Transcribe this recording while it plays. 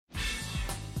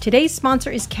Today's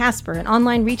sponsor is Casper, an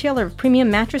online retailer of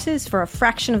premium mattresses for a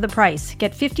fraction of the price.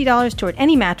 Get $50 toward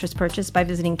any mattress purchase by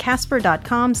visiting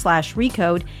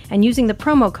casper.com/recode and using the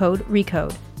promo code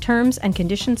RECODE. Terms and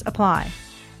conditions apply.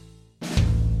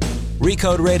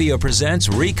 Recode Radio presents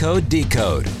Recode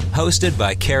Decode, hosted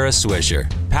by Kara Swisher,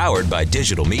 powered by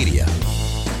digital media.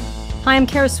 Hi, I'm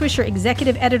Kara Swisher,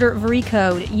 executive editor of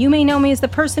Recode. You may know me as the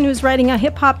person who's writing a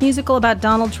hip-hop musical about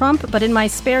Donald Trump, but in my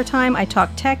spare time, I talk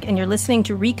tech, and you're listening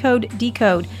to Recode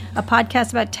Decode, a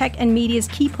podcast about tech and media's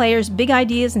key players, big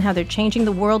ideas, and how they're changing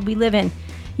the world we live in.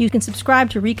 You can subscribe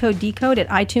to Recode Decode at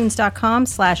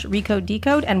itunes.com/Recode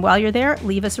Decode, and while you're there,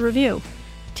 leave us a review.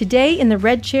 Today in the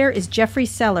red chair is Jeffrey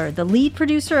Seller, the lead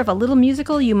producer of a little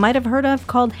musical you might have heard of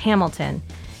called Hamilton.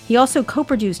 He also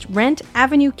co-produced Rent,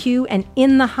 Avenue Q, and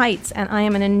In the Heights, and I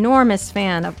am an enormous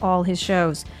fan of all his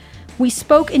shows. We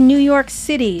spoke in New York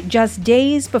City just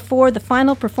days before the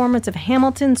final performance of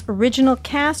Hamilton's original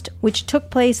cast, which took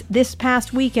place this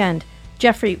past weekend.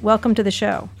 Jeffrey, welcome to the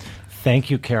show. Thank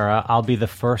you, Kara. I'll be the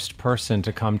first person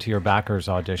to come to your backers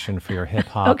audition for your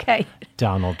hip-hop Okay.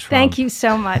 Donald Trump. Thank you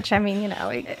so much. I mean,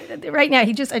 right now,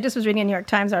 I just was reading a New York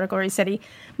Times article where he said he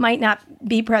might not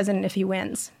be president if he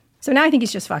wins. So now I think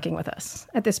he's just fucking with us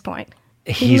at this point.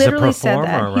 He's a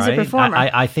performer, right? He's a performer.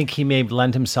 I think he may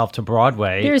lend himself to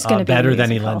Broadway There's going to be better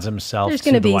than he lends himself There's to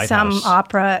going to the be White some House.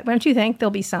 opera. Don't you think there'll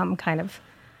be some kind of...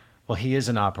 Well, he is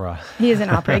an opera. He is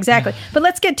an opera, exactly. But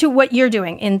let's get to what you're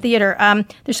doing in theater.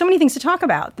 There's so many things to talk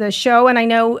about. The show, and I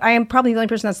know I am probably the only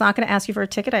person that's not going to ask you for a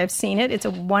ticket. I have seen it. It's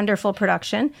a wonderful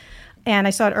production. And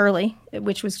I saw it early,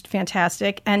 which was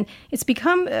fantastic. And it's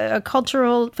become a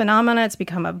cultural phenomena. It's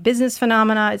become a business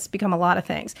phenomena. It's become a lot of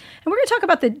things. And we're going to talk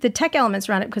about the tech elements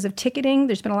around it because of ticketing.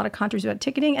 There's been a lot of controversy about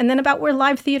ticketing, and then about where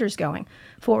live theater's going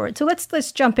forward. So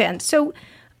let's jump in. So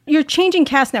you're changing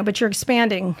cast now, but you're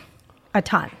expanding a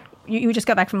ton. You just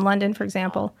got back from London, for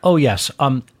example. Oh, yes.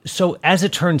 So as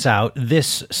it turns out,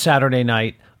 this Saturday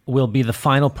night will be the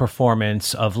final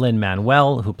performance of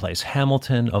Lin-Manuel, who plays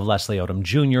Hamilton, of Leslie Odom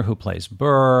Jr., who plays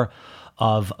Burr,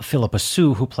 of Philippa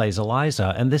Sue, who plays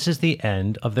Eliza. And this is the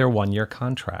end of their one-year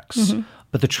contracts. Mm-hmm.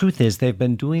 But the truth is they've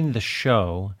been doing the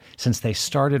show since they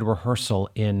started rehearsal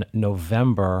in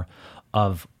November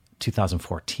of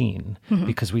 2014,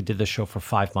 because we did the show for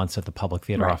 5 months at the Public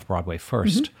Theater off Broadway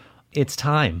first. Mm-hmm. It's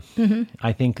time. Mm-hmm.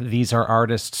 I think these are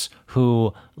artists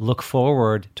who look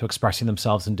forward to expressing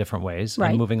themselves in different ways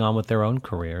and moving on with their own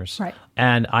careers. Right.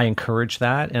 And I encourage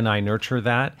that and I nurture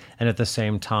that. And at the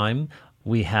same time,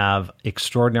 we have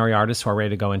extraordinary artists who are ready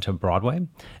to go into Broadway.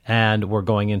 And we're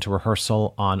going into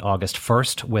rehearsal on August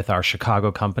 1st with our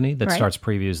Chicago company that starts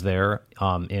previews there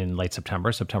in late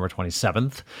September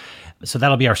 27th. So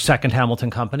that'll be our second Hamilton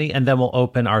company. And then we'll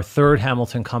open our third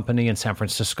Hamilton company in San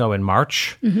Francisco in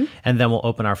March. Mm-hmm. And then we'll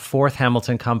open our fourth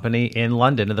Hamilton company in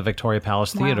London at the Victoria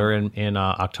Palace Theatre in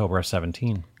October of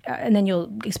 17. And then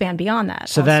you'll expand beyond that.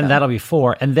 So then that'll be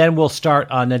 4. And then we'll start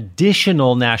an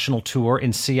additional national tour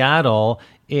in Seattle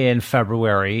in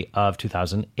February of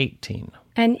 2018.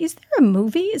 And is there a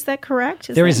movie? Is that correct?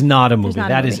 There is not a movie.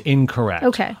 That is incorrect.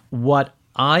 Okay. What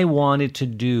I wanted to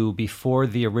do before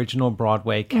the original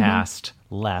Broadway cast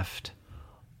left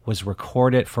was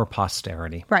record it for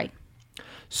posterity. Right.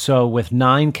 So with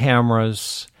 9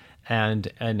 cameras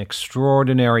and an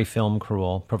extraordinary film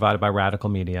crew provided by Radical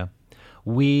Media,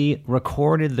 we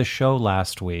recorded the show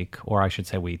last week, or I should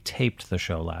say we taped the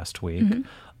show last week,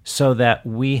 so that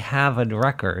we have a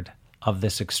record of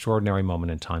this extraordinary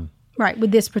moment in time. Right,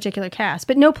 with this particular cast.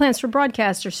 But no plans for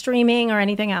broadcast or streaming or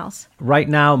anything else? Right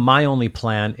now, my only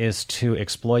plan is to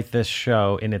exploit this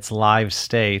show in its live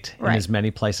state in as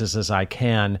many places as I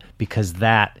can, because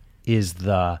that is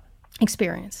the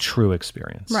experience. True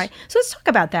experience. Right. So let's talk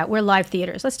about that. We're live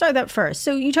theaters. Let's start that first.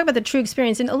 So you talk about the true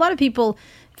experience, and a lot of people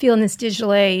feel in this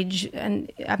digital age, and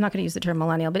I'm not going to use the term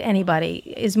millennial, but anybody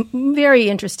is very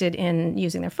interested in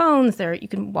using their phones. You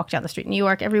can walk down the street in New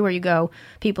York. Everywhere you go,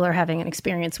 people are having an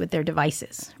experience with their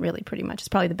devices, really, pretty much. It's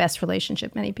probably the best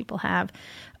relationship many people have.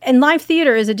 And live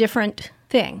theater is a different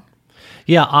thing.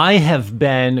 Yeah, I have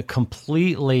been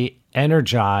completely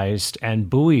energized and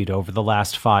buoyed over the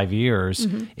last 5 years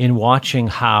in watching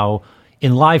how,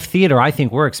 in live theater, I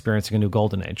think we're experiencing a new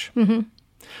golden age. Mm-hmm.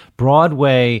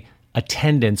 Broadway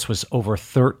attendance was over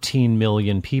 13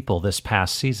 million people this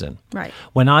past season. Right.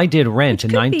 When I did Rent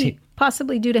in 19...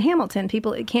 possibly due to Hamilton.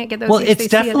 People can't get those. Well, it's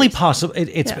definitely possible.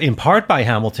 It's in part by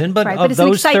Hamilton, but but it's an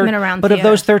excitement around theater. Of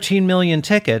those 13 million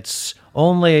tickets,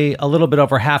 only a little bit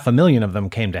over 500,000 of them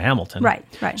came to Hamilton.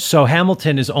 Right. So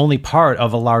Hamilton is only part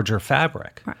of a larger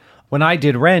fabric. Right. When I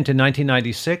did Rent in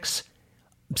 1996,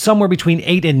 somewhere between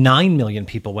 8 and 9 million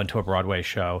people went to a Broadway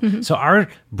show. So our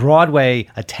Broadway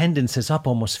attendance is up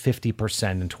almost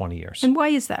 50% in 20 years. And why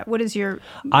is that? What is your...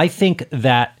 I think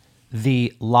that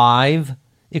the live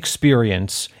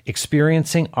experience,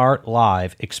 experiencing art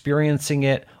live, experiencing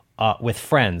it with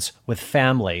friends, with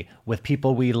family, with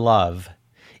people we love,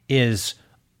 is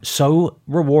so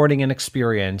rewarding an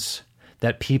experience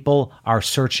that people are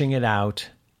searching it out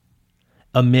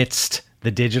amidst the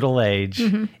digital age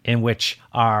in which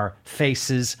our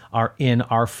faces are in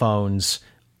our phones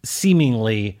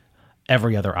seemingly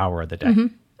every other hour of the day.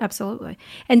 Absolutely.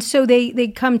 And so they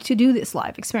come to do this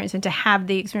live experience and to have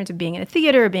the experience of being in a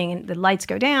theater, the lights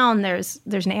go down, there's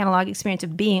an analog experience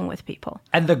of being with people.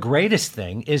 And the greatest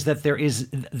thing is that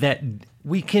that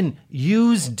we can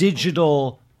use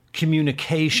digital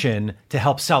communication to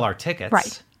help sell our tickets.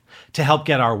 Right. To help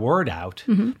get our word out.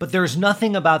 But there's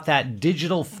nothing about that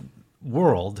digital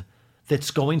world that's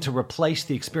going to replace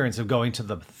the experience of going to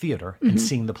the theater and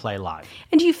seeing the play live.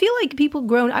 And do you feel like people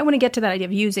grown... I want to get to that idea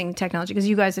of using technology because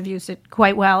you guys have used it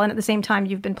quite well. And at the same time,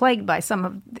 you've been plagued by some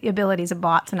of the abilities of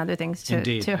bots and other things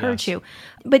to hurt you.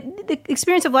 But the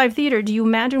experience of live theater, do you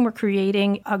imagine we're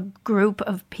creating a group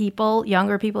of people,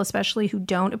 younger people especially, who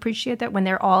don't appreciate that when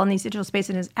they're all in these digital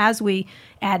spaces? And as we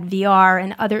add VR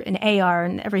and AR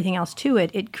and everything else to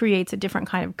it, it creates a different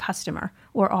kind of customer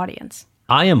or audience.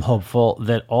 I am hopeful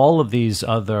that all of these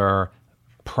other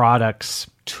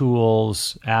products,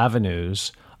 tools,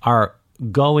 avenues are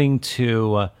going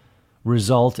to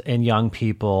result in young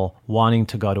people wanting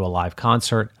to go to a live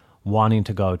concert, wanting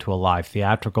to go to a live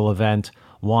theatrical event,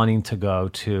 wanting to go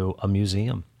to a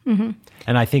museum.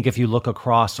 And I think if you look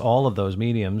across all of those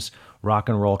mediums, rock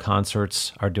and roll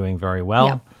concerts are doing very well.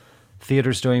 Yep.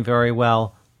 Theater's doing very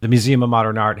well. The Museum of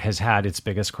Modern Art has had its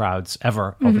biggest crowds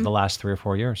ever over the last 3 or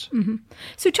 4 years.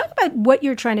 So talk about what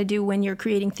you're trying to do when you're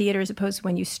creating theater as opposed to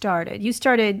when you started. You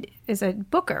started as a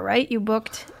booker, right? You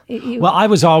booked... Well, I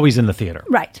was always in the theater.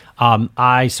 Right.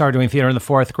 I started doing theater in the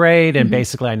 4th grade, and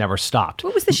basically I never stopped.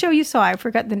 What was the show you saw? I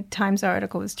forgot the Times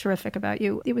article was terrific about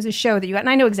you. It was a show that you got, and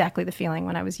I know exactly the feeling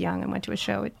when I was young and went to a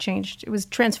show. It changed. It was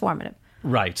transformative.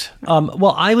 Right.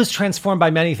 Well, I was transformed by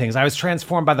many things. I was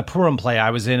transformed by the Purim play I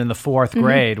was in the 4th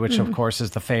grade, which, of course, is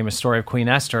the famous story of Queen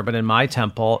Esther. But in my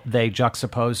temple, they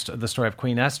juxtaposed the story of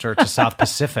Queen Esther to South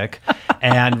Pacific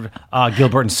and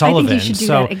Gilbert and Sullivan. I think you should do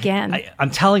that again.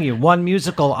 I'm telling you, one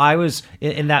musical, I was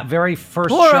in that very first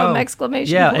Purim, show.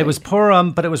 exclamation Yeah, point. it was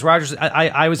Purim, but it was Rodgers.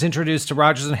 I was introduced to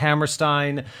Rodgers and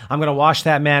Hammerstein. I'm going to wash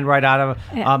that man right out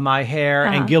of my hair.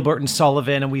 And Gilbert and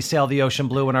Sullivan, and we sail the ocean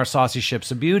blue in our saucy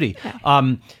ships of beauty.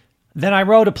 Then I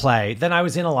wrote a play. Then I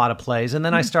was in a lot of plays. And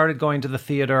then I started going to the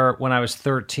theater when I was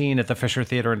 13 at the Fisher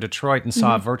Theater in Detroit and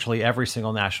saw virtually every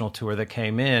single national tour that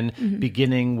came in,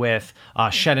 beginning with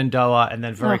Shenandoah and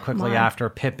then very quickly after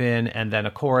Pippin and then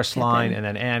A Chorus Line and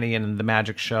then Annie and The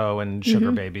Magic Show and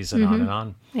Sugar Babies and on and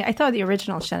on. Yeah, I thought the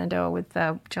original Shenandoah with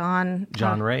John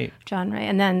Ray.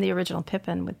 And then the original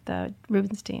Pippin with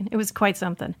Rubenstein. It was quite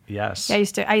something. Yes. Yeah,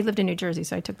 I lived in New Jersey,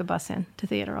 so I took the bus in to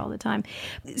theater all the time.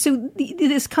 So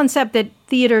this concept that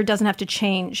theater doesn't have to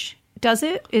change, does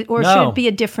it? Or No. should it be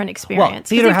a different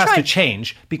experience? Well, theater has to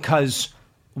change because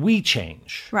we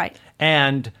change. Right.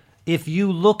 And if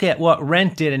you look at what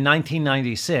Rent did in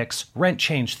 1996, Rent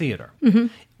changed theater.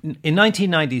 In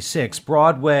 1996,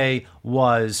 Broadway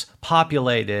was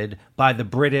populated by the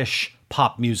British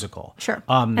pop musical. Sure.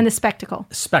 And the spectacle.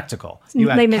 You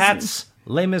had Les Mis- Cats,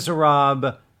 Les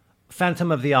Miserables,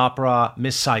 Phantom of the Opera,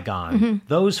 Miss Saigon.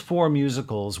 Those 4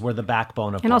 musicals were the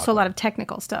backbone of And also a Broadway. lot of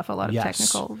technical stuff, a lot of Yes.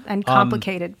 technical and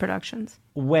complicated productions.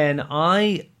 When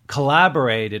I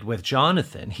collaborated with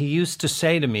Jonathan, he used to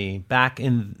say to me back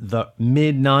in the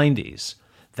mid-90s,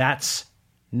 that's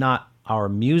not our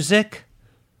music,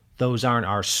 those aren't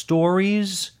our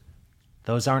stories,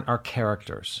 those aren't our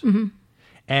characters.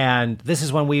 And this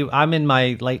is when I'm in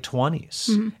my late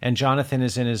 20s, and Jonathan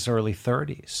is in his early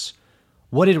 30s.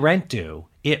 What did Rent do?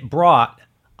 It brought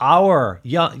our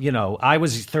young, I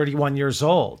was 31 years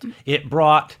old. It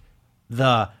brought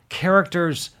the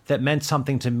characters that meant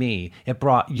something to me. It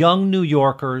brought young New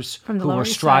Yorkers From the who Lower were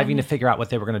East striving Side. to figure out what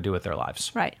they were going to do with their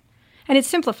lives. Right. And it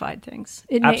simplified things.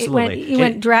 Absolutely. It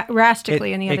went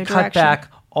drastically in the other It direction. cut back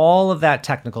all of that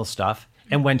technical stuff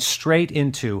and went straight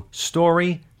into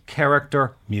story,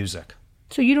 character, music.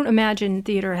 So you don't imagine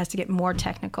theater has to get more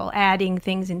technical, adding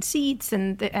things in seats,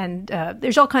 and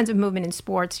there's all kinds of movement in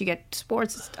sports. You get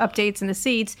sports updates in the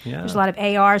seats. Yeah. There's a lot of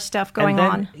AR stuff going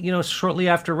and then, on. Shortly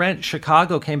after Rent,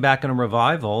 Chicago came back in a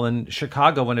revival, and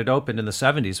Chicago, when it opened in the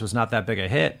 70s, was not that big a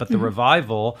hit, but the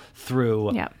revival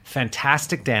through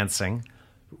fantastic dancing,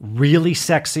 really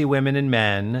sexy women and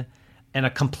men, And a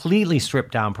completely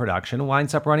stripped down production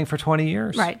winds up running for 20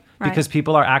 years. Right. Because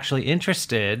people are actually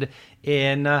interested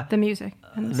in the music.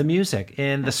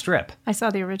 In the strip. I saw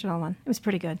the original one. It was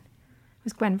pretty good. It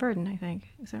was Gwen Verdon, I think.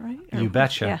 Is that right? You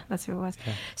betcha. Yeah, that's who it was.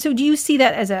 Okay. So do you see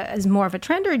that as more of a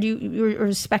trend, or or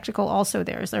is spectacle also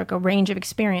there? Is there like a range of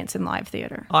experience in live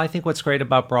theater? I think what's great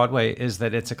about Broadway is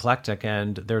that it's eclectic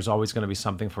and there's always going to be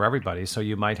something for everybody. So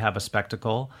you might have a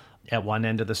spectacle at one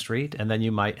end of the street, and then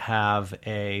you might have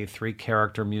a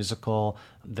 3-character musical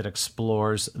that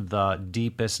explores the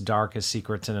deepest, darkest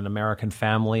secrets in an American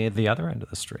family at the other end of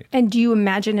the street. And do you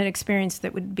imagine an experience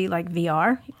that would be like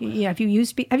VR? Yeah, have you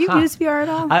used VR at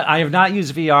all? I have not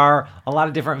used VR. A lot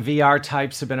of different VR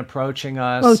types have been approaching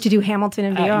us. Oh, to do Hamilton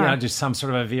in VR? Do some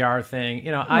sort of a VR thing.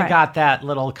 I got that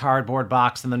little cardboard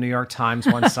box in the New York Times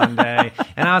one Sunday,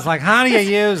 and I was like, how do you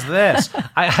use this?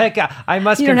 I must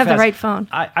confess. You don't have the right phone.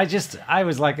 I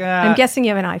was like, I'm guessing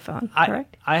you have an iPhone,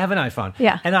 correct? I have an iPhone.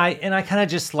 Yeah. And I kind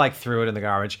of just like threw it in the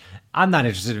garbage. I'm not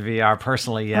interested in VR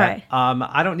personally yet. Right.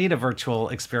 I don't need a virtual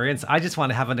experience. I just want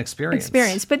to have an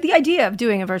experience. But the idea of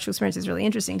doing a virtual experience is really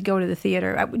interesting. To go to the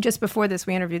theater. Just before this,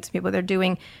 we interviewed some people. They're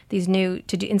doing these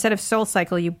instead of Soul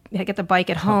Cycle, you get the bike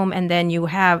at home, and then you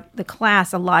have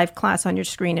a live class on your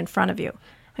screen in front of you.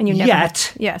 And you never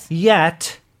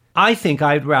Yet, I think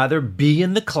I'd rather be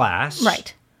in the class.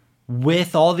 Right.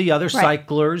 With all the other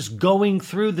cyclers going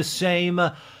through the same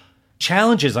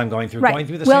challenges I'm going through, going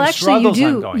through the same struggles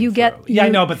I'm going through. I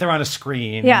know, but they're on a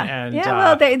screen. Yeah, and,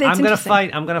 I'm going to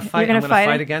fight. I'm going to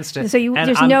fight against it. So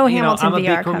there's no Hamilton I'm a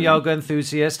VR Bikram yoga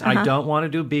enthusiast. I don't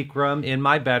want to do Bikram in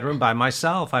my bedroom by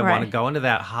myself. I want to go into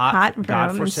that hot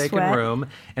godforsaken room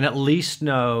and at least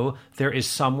know there is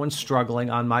someone struggling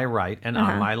on my right and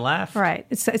on my left. Right.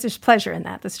 There's pleasure in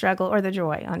that, the struggle or the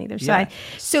joy on either side.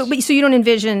 So you don't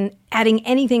envision adding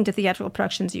anything to theatrical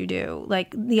productions you do?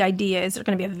 Like the idea is there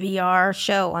going to be a VR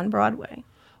show on Broadway?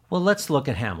 Well, let's look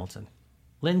at Hamilton.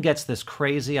 Lynn gets this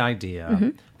crazy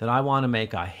idea that I want to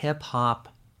make a hip-hop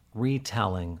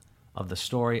retelling of the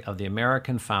story of the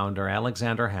American founder,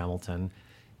 Alexander Hamilton.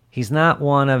 He's not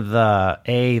one of the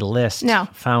A-list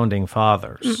founding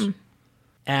fathers.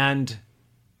 And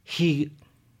he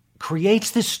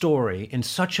creates this story in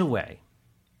such a way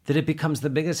that it becomes the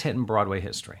biggest hit in Broadway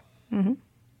history.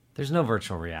 There's no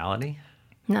virtual reality.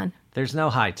 None. There's no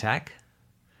high tech.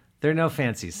 There are no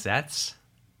fancy sets.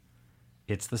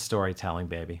 It's the storytelling,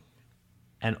 baby.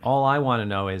 And all I want to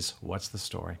know is, what's the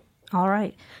story? All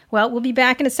right. Well, we'll be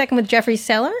back in a second with Jeffrey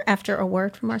Seller after a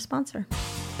word from our sponsor.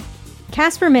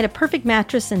 Casper made a perfect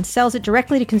mattress and sells it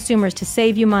directly to consumers to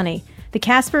save you money. The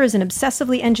Casper is an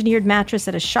obsessively engineered mattress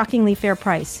at a shockingly fair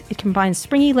price. It combines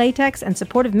springy latex and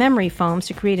supportive memory foams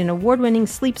to create an award-winning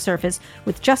sleep surface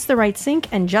with just the right sink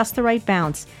and just the right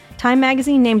bounce. Time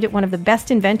magazine named it one of the best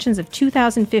inventions of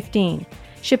 2015.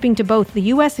 Shipping to both the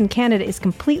U.S. and Canada is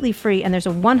completely free, and there's a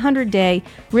 100-day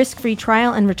risk-free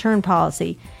trial and return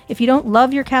policy. If you don't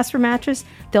love your Casper mattress,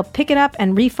 they'll pick it up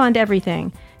and refund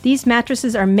everything. These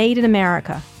mattresses are made in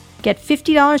America. Get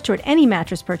 $50 toward any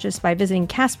mattress purchase by visiting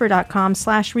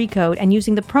casper.com/recode and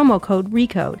using the promo code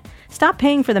RECODE. Stop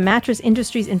paying for the mattress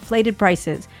industry's inflated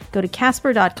prices. Go to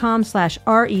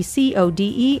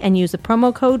casper.com/RECODE and use the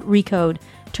promo code RECODE.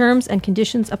 Terms and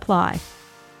conditions apply.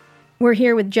 We're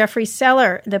here with Jeffrey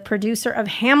Seller, the producer of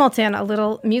Hamilton, a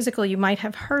little musical you might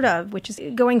have heard of, which is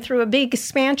going through a big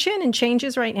expansion and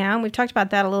changes right now. And we've talked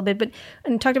about that a little bit,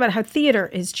 and talked about how theater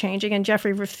is changing. And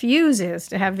Jeffrey refuses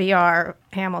to have VR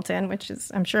Hamilton, which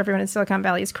is, I'm sure everyone in Silicon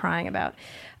Valley is crying about.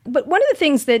 But one of the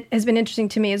things that has been interesting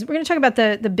to me is we're going to talk about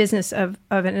the business of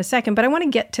it in a second, but I want to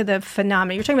get to the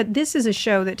phenomenon. You're talking about this is a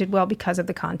show that did well because of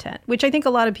the content, which I think a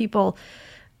lot of people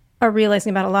are realizing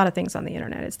about a lot of things on the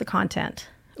internet. It's the content,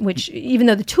 which even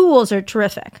though the tools are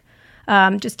terrific.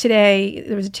 Just today,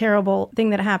 there was a terrible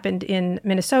thing that happened in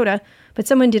Minnesota, but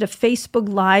someone did a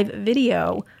Facebook Live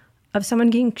video of someone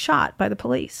getting shot by the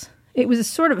police. It was a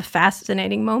sort of a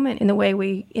fascinating moment in the way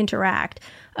we interact.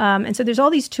 And so there's all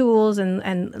these tools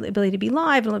and the ability to be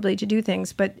live and the ability to do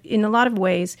things, but in a lot of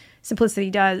ways,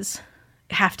 simplicity does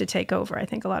have to take over, I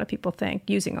think a lot of people think,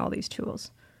 using all these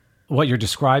tools. What you're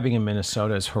describing in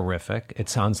Minnesota is horrific. It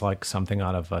sounds like something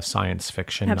out of a science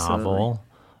fiction novel,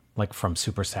 like from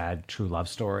Super Sad True Love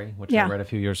Story, which I read a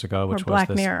few years ago, which was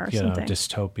this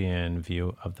dystopian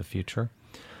view of the future.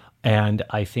 And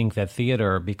I think that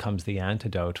theater becomes the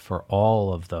antidote for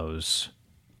all of those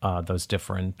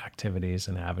different activities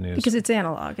and avenues. Because it's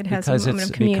analog. It has a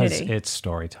moment of community. Because it's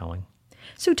storytelling.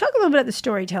 So talk a little bit about the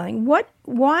storytelling.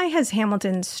 Why has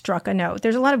Hamilton struck a note?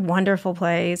 There's a lot of wonderful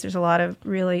plays. There's a lot of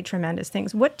really tremendous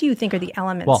things. What do you think are the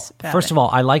elements? Well, first of all,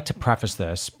 I like to preface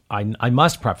this. I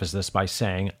must preface this by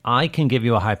saying I can give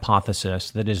you a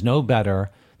hypothesis that is no better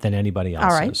than anybody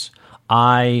else's. All right.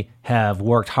 I have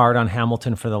worked hard on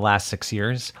Hamilton for the last 6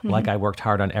 years, like I worked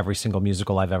hard on every single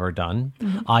musical I've ever done.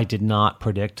 I did not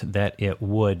predict that it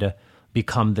would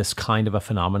become this kind of a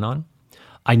phenomenon.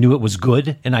 I knew it was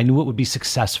good, and I knew it would be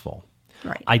successful.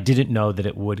 Right. I didn't know that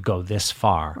it would go this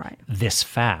far, this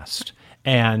fast.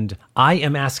 And I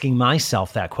am asking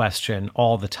myself that question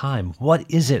all the time. What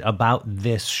is it about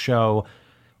this show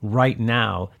right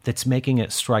now that's making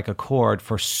it strike a chord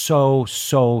for so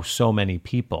many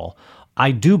people?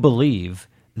 I do believe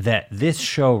that this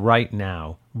show right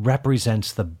now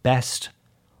represents the best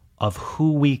of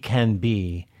who we can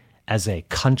be as a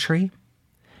country,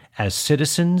 as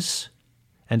citizens,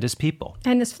 and as people.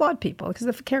 And as flawed people, because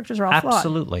the characters are all flawed.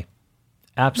 Absolutely.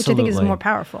 Which I think is more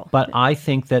powerful. But I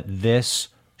think that this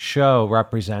show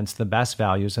represents the best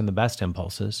values and the best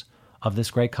impulses of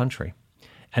this great country.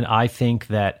 And I think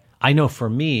that, I know for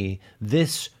me,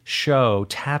 this show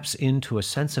taps into a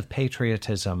sense of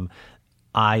patriotism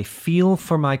I feel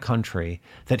for my country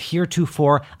that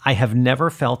heretofore I have never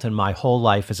felt in my whole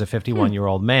life as a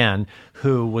 51-year-old man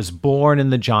who was born in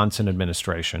the Johnson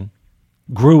administration,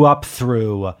 grew up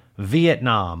through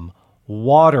Vietnam,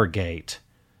 Watergate,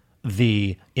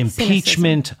 the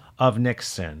impeachment of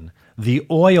Nixon, the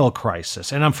oil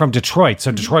crisis. And I'm from Detroit,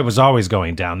 so Detroit was always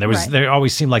going down. There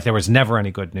always seemed like there was never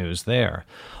any good news there.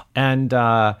 And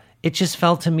it just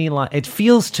feels to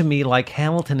me like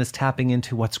Hamilton is tapping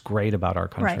into what's great about our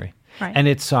country. Right. And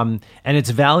its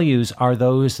values are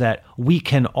those that we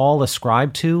can all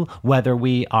ascribe to, whether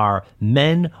we are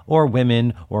men or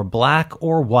women or black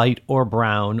or white or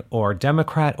brown or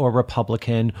Democrat or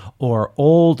Republican or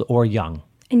old or young.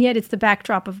 And yet it's the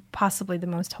backdrop of possibly the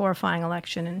most horrifying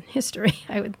election in history,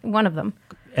 one of them.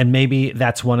 And maybe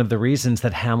that's one of the reasons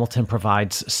that Hamilton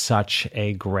provides such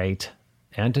a great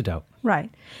antidote.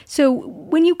 Right. So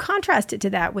when you contrast it to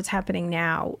that, what's happening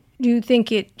now, do you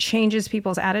think it changes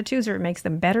people's attitudes or it makes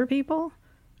them better people?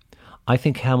 I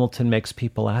think Hamilton makes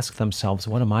people ask themselves,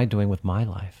 what am I doing with my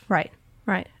life? Right.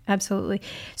 Absolutely.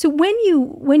 So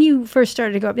when you first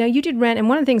started to go up, now you did Rent, and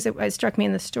one of the things that struck me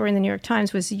in the story in the New York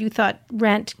Times was you thought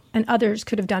Rent and others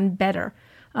could have done better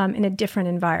in a different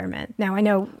environment. Now, I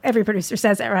know every producer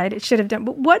says that, right? It should have done.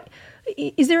 But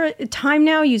is there a time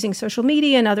now using social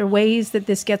media and other ways that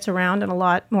this gets around in a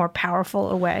lot more powerful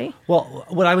a way? Well,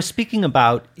 what I was speaking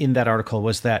about in that article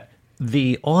was that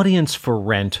the audience for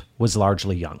Rent was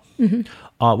largely young.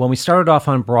 When we started off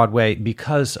on Broadway,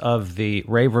 because of the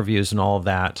rave reviews and all of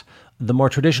that, the more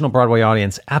traditional Broadway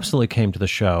audience absolutely came to the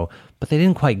show, but they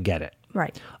didn't quite get it.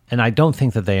 Right. And I don't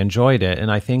think that they enjoyed it.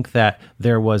 And I think that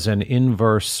there was an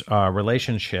inverse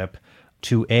relationship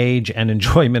to age and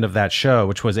enjoyment of that show,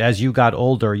 which was as you got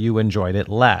older, you enjoyed it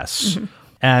less.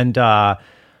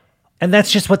 And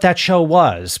that's just what that show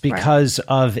was because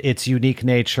of its unique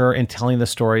nature in telling the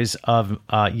stories of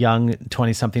young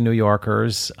 20-something New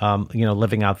Yorkers,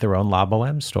 living out their own La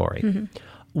Boheme story.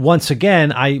 Once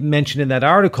again, I mentioned in that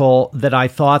article that I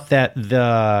thought that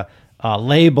the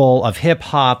label of hip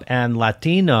hop and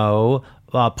Latino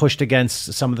pushed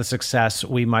against some of the success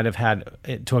we might have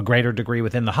had to a greater degree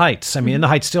within The Heights. I mean, In the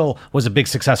Heights still was a big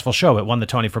successful show. It won the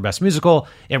Tony for Best Musical.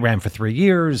 It ran for 3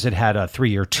 years. It had a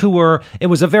 3-year tour. It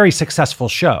was a very successful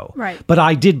show. Right. But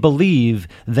I did believe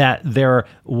that there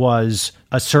was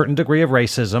a certain degree of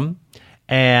racism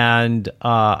and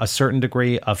a certain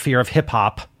degree of fear of hip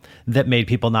hop that made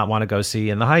people not want to go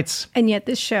see In the Heights. And yet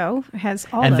this show has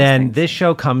all and those then things. This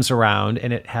show comes around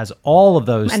and it has all of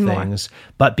those and things.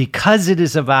 But because it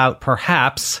is about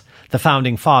perhaps the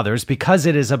founding fathers, because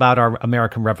it is about our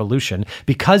American Revolution,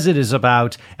 because it is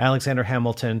about Alexander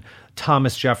Hamilton,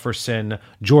 Thomas Jefferson,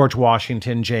 George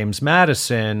Washington, James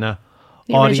Madison, the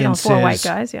audiences, original 4 white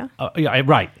guys, yeah.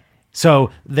 Right.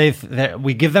 So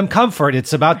we give them comfort.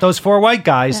 It's about those 4 white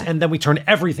guys, and then we turn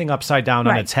everything upside down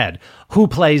on its head. Who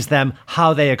plays them,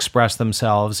 how they express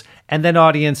themselves, and then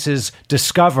audiences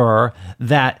discover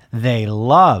that they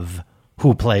love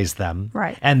who plays them,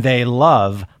 and they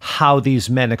love how these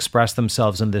men express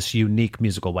themselves in this unique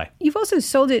musical way. You've also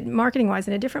sold it marketing-wise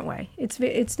in a different way.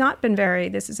 It's not been very,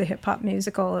 this is a hip-hop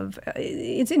musical.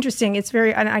 It's interesting. It's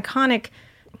very an iconic.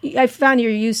 I found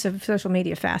your use of social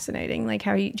media fascinating, like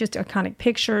how you just iconic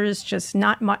pictures, just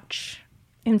not much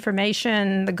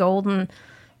information, the golden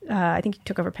I think you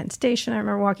took over Penn Station. I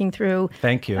remember walking through.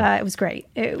 Thank you. It was great.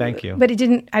 Thank you. But I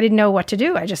didn't know what to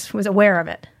do. I just was aware of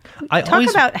it. Talk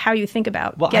about how you think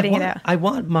about getting it out. I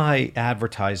want my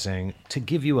advertising to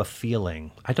give you a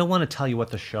feeling. I don't want to tell you what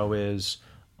the show is.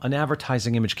 An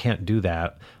advertising image can't do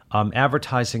that.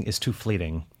 Advertising is too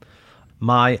fleeting.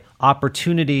 My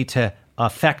opportunity to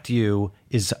affect you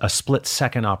is a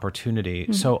split-second opportunity.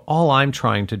 Mm-hmm. So all I'm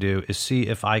trying to do is see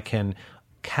if I can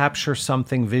capture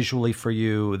something visually for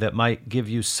you that might give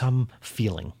you some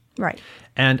feeling. Right.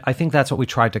 And I think that's what we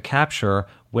tried to capture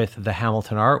with the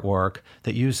Hamilton artwork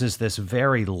that uses this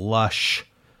very lush,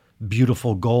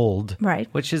 beautiful gold, right,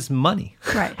 which is money,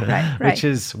 right, which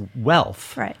is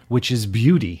wealth, right, which is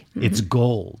beauty. Mm-hmm. It's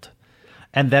gold.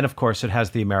 And then, of course, it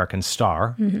has the American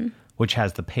star, mm-hmm, which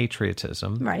has the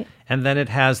patriotism. Right. And then it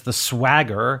has the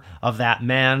swagger of that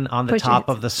man on the top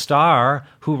of the star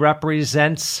who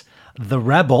represents the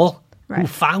rebel who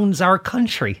founds our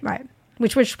country. Right.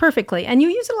 Which works perfectly. And you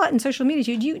use it a lot in social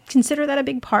media. Do you consider that a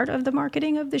big part of the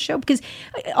marketing of the show? Because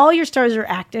all your stars are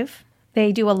active.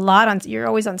 They do a lot you're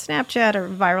always on Snapchat or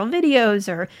viral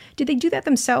videos, or did they do that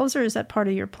themselves, or is that part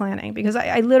of your planning? Because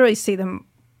I literally see them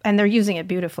and they're using it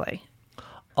beautifully.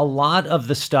 A lot of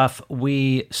the stuff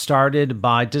we started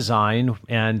by design,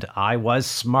 and I was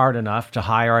smart enough to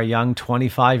hire a young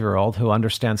 25-year-old who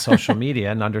understands social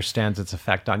media and understands its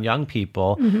effect on young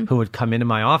people, mm-hmm, who would come into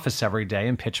my office every day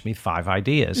and pitch me 5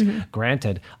 ideas. Mm-hmm.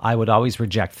 Granted, I would always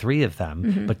reject 3 of them,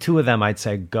 mm-hmm, but 2 of them I'd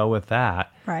say, go with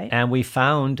that. Right. And we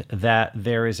found that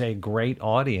there is a great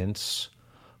audience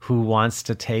who wants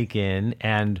to take in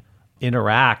and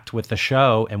interact with the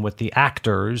show and with the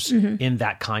actors, mm-hmm, in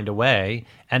that kind of way,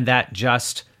 and that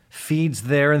just feeds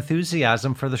their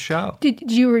enthusiasm for the show.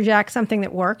 Did you reject something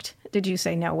that worked? Did you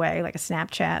say, no way, like a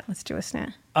Snapchat? Let's do a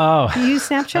Snap. Oh. Do you use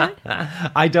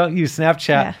Snapchat? I don't use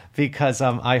Snapchat because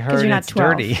I heard it's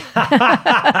 12. dirty.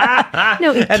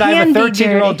 No, it and I have a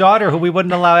 13-year-old daughter who we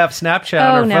wouldn't allow to have Snapchat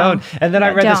on her phone. And then I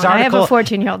read this article. I have a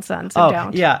 14-year-old son, so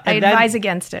don't. Yeah. I advise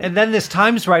against it. And then this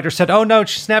Times writer said, oh, no,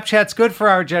 Snapchat's good for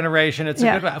our generation. It's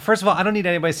a good. First of all, I don't need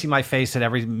anybody to see my face at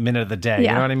every minute of the day. Yeah.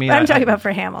 You know what I mean? But I'm talking about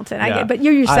for Hamilton. But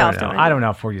you yourself don't. I don't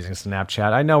know if we're using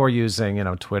Snapchat. I know we're using,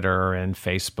 Twitter and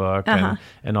Facebook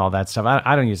and all that stuff.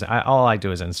 I don't use it. All I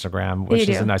do is Instagram, which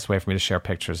is a nice way for me to share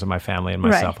pictures of my family and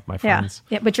myself with my friends.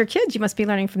 Yeah, but your kids, you must be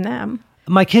learning from them.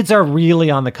 My kids are really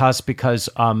on the cusp because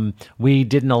we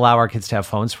didn't allow our kids to have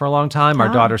phones for a long time. Our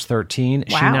daughter's 13.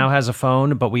 Wow. She now has a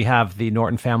phone, but we have the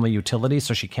Norton Family Utility,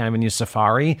 so she can't even use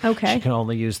Safari. Okay. She can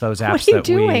only use those apps. What are you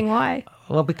doing? Why?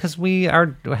 Well, because we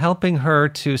are helping her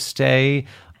to stay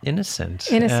innocent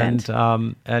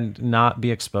and not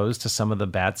be exposed to some of the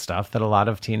bad stuff that a lot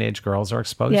of teenage girls are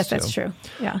exposed to. Yes, that's true.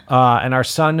 Yeah. And our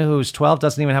son, who's 12,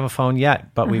 doesn't even have a phone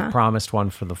yet, but we've promised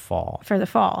one for the fall. For the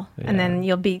fall. Yeah. And then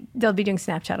they'll be doing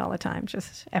Snapchat all the time,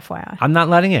 just FYI. I'm not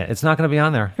letting it. It's not going to be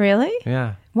on there. Really?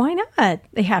 Yeah. Why not?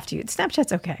 They have to.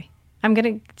 Snapchat's okay. I'm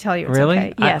going to tell you it's really?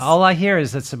 Okay. Yes. All I hear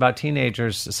is it's about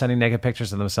teenagers sending naked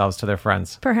pictures of themselves to their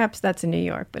friends. Perhaps that's in New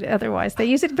York, but otherwise they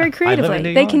use it very creatively. I live in New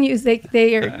York.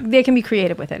 They can be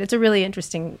creative with it. It's a really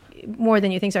interesting, more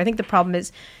than you think so. I think the problem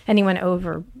is anyone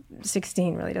over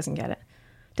 16 really doesn't get it.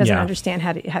 Doesn't understand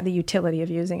how the utility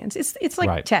of using it. It's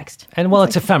like text. And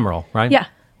it's ephemeral, right? Yeah.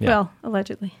 Well,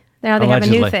 allegedly. Now they have a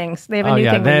new thing. They have a new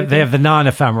thing. They have the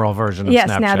non-ephemeral version of Snapchat.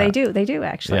 Yes, now they do. They do,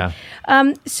 actually.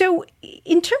 Yeah. So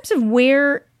in terms of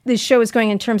where the show is going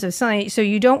in terms of selling, so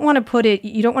you don't want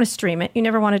to stream it. You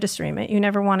never wanted to stream it. You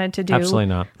never wanted to do absolutely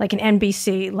not like an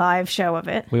NBC live show of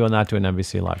it. We will not do an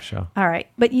NBC live show. All right.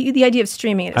 But the idea of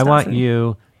streaming it is I want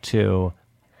you to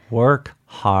work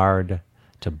hard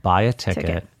to buy a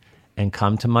ticket and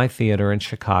come to my theater in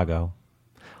Chicago,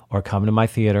 or come to my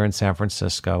theater in San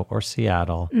Francisco or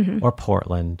Seattle or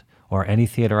Portland or any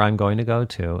theater I'm going to go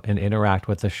to and interact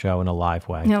with the show in a live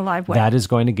way. In a live way. That is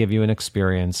going to give you an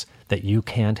experience that you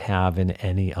can't have in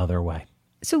any other way.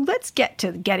 So let's get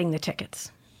to getting the tickets.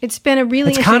 It's been a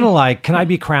really It's kind of like, can I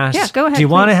be crass? Yeah, go ahead. Do you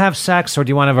want to have sex or do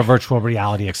you want to have a virtual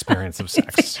reality experience of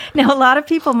sex? Now, a lot of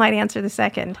people might answer the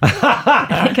second.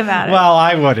 Think about it. Well,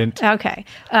 I wouldn't. Okay.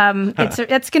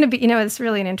 It's going to be, it's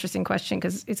really an interesting question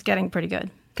because it's getting pretty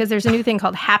good. Because there's a new thing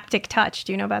called haptic touch.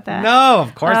 Do you know about that? No,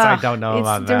 of course I don't know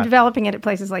about that. They're developing it at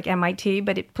places like MIT,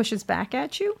 but it pushes back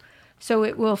at you. So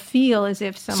it will feel as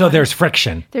if someone... So there's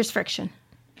friction. There's friction.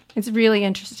 It's really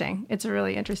interesting. It's a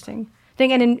really interesting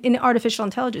thing. And in artificial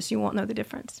intelligence, you won't know the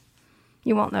difference.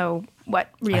 You won't know what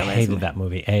real is. I hated that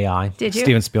movie, AI. Did you?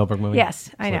 Steven Spielberg movie.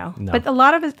 Yes, I know. No. But a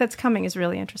lot of it that's coming is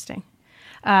really interesting.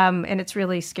 And it's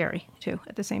really scary, too,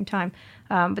 at the same time.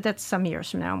 But that's some years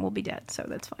from now, and we'll be dead, so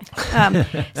that's fine.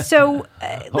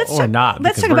 Let's or not,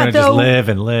 let's because talk we're about going to just live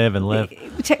and live and live.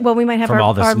 Well, we might have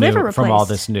our liver replaced. From all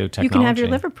this new technology. You can have your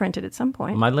liver printed at some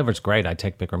point. My liver's great. I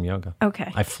take Bikram yoga.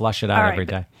 Okay. I flush it out every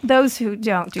day. Those who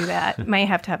don't do that may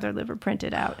have to have their liver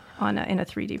printed out in a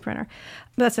 3D printer.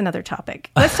 But that's another topic.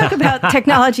 Let's talk about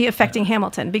technology affecting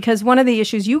Hamilton, because one of the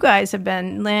issues you guys have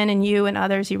been, Lynn and you and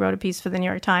others, you wrote a piece for the New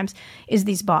York Times, is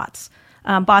these bots.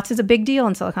 Bots is a big deal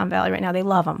in Silicon Valley right now. They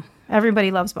love them.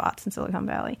 Everybody loves bots in Silicon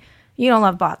Valley. You don't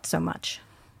love bots so much.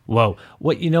 Whoa.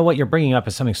 What you're bringing up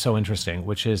is something so interesting,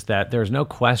 which is that there's no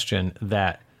question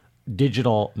that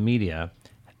digital media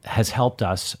has helped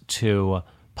us to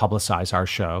publicize our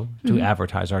show, to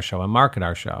advertise our show, and market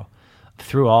our show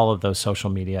through all of those social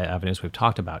media avenues we've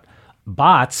talked about.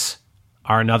 Bots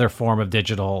are another form of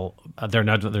digital, they're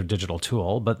another digital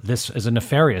tool, but this is a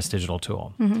nefarious digital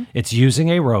tool. It's using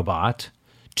a robot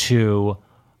to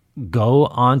go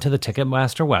onto the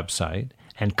Ticketmaster website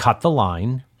and cut the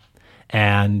line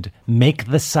and make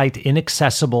the site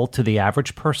inaccessible to the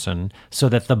average person so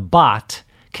that the bot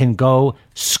can go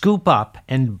scoop up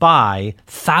and buy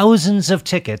thousands of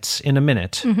tickets in a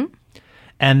minute.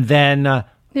 And then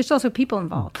there's also people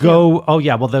involved.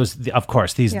 Those, of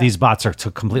course, these bots are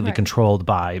completely controlled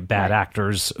by bad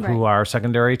actors who are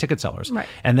secondary ticket sellers.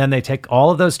 And then they take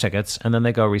all of those tickets and then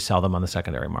they go resell them on the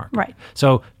secondary market.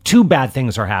 So two bad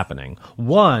things are happening.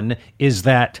 One is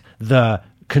that the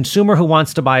consumer who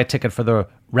wants to buy a ticket for the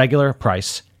regular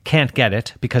price can't get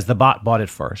it because the bot bought it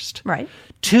first.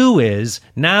 Two is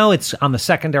now it's on the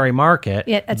secondary market.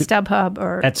 At StubHub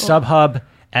StubHub,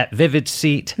 at Vivid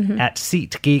Seat, at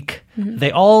SeatGeek.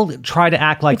 They all try to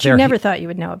act like they're... you never thought you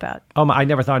would know about. Oh, I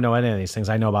never thought I'd know any of these things.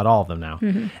 I know about all of them now.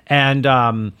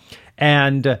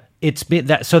 And it's been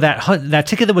that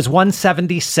ticket that was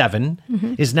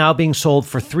 $177 is now being sold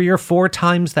for 3 or 4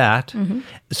 times that.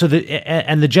 So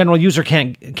the general user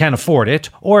can't afford it,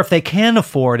 or if they can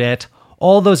afford it,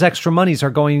 all those extra monies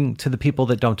are going to the people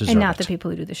that don't deserve it. And not the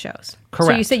people who do the shows.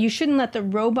 Correct. So you say you shouldn't let the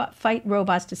robot fight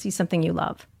robots to see something you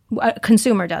love. A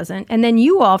consumer doesn't. And then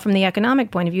you all, from the economic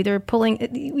point of view, they're pulling...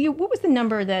 What was the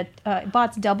number that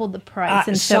bots doubled the price?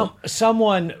 And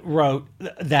someone wrote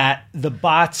that the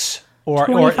bots... Or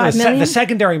the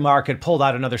secondary market pulled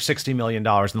out another $60 million in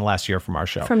the last year from our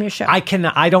show. From your show. I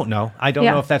don't know. I don't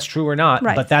know if that's true or not,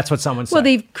 but that's what someone said. Well,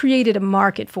 they've created a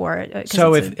market for it.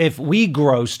 So if we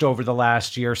grossed over the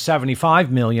last year $75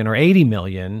 million or $80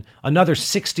 million, another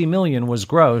 $60 million was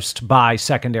grossed by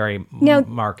secondary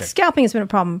market. Scalping has been a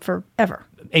problem forever.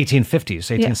 1850s,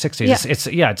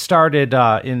 1860s. It started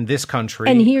in this country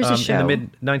and here's a show. In the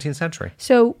mid-19th century.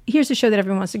 So here's a show that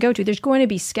everyone wants to go to. There's going to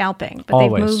be scalping, but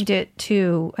they've moved it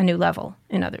to a new level,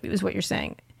 is what you're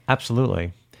saying.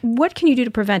 Absolutely. What can you do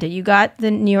to prevent it? You got the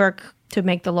New York to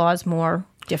make the laws more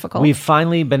difficult. We've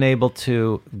finally been able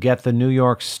to get the New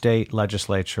York State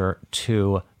legislature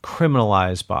to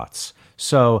criminalize bots.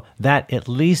 So that at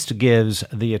least gives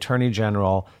the Attorney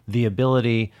General the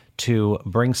ability to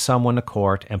bring someone to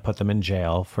court and put them in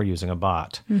jail for using a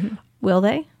bot. Will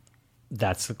they?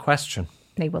 That's the question.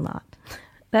 They will not.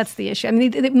 That's the issue. I mean,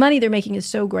 the money they're making is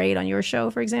so great on your show,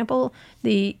 for example.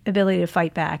 The ability to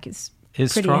fight back is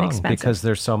pretty strong inexpensive. Because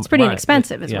there's so... It's pretty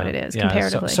inexpensive is what it is,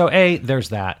 comparatively. So there's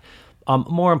that.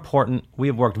 More important, we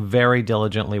have worked very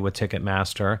diligently with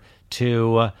Ticketmaster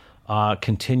to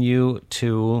continue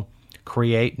to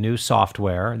create new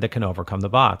software that can overcome the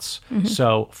bots.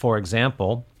 So, for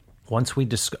example... Once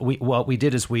what we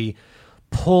did is we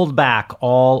pulled back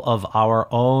all of our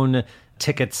own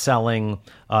ticket selling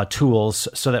tools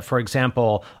so that, for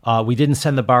example, we didn't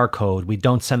send the barcode. We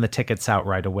don't send the tickets out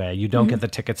right away. You don't get the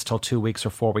tickets till 2 weeks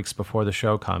or 4 weeks before the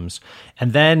show comes.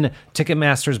 And then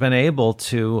Ticketmaster's been able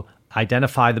to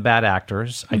identify the bad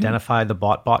actors, identify the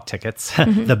bought tickets,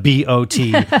 the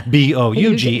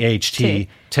BOUGHT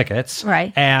tickets.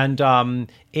 Right. And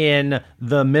in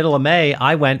the middle of May,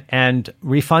 I went and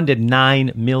refunded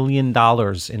 $9 million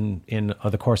in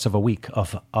the course of a week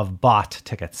of bot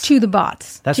tickets. To the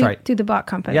bots. That's right. To the bot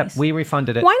companies. Yep, we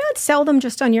refunded it. Why not sell them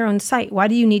just on your own site? Why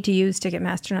do you need to use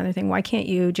Ticketmaster and other thing? Why can't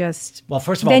you just... Well,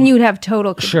 first of all... Then you'd have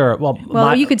total... Sure.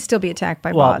 Well, you could still be attacked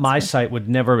by bots. Well, my site would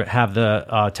never have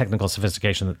the technical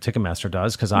sophistication that Ticketmaster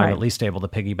does because I'm at least able to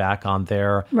piggyback on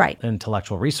their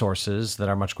intellectual resources that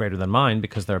are much greater than mine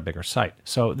because they're a bigger site.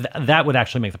 So that would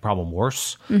actually make the problem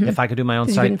worse if I could do my own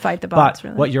site. You couldn't fight the bots, but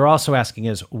really. What you're also asking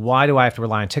is, why do I have to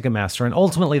rely on Ticketmaster? And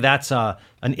ultimately, that's a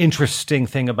an interesting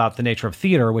thing about the nature of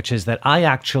theater, which is that I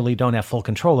actually don't have full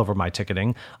control over my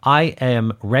ticketing. I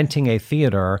am renting a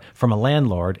theater from a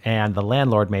landlord, and the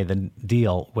landlord made the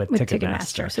deal with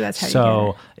Ticketmaster. So that's how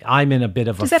you get it. I'm in a bit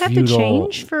of Does a that have to feudal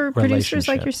change for producers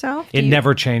like relationship. yourself? It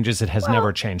never changes. It has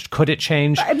never changed. Could it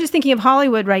change? I'm just thinking of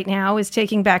Hollywood right now is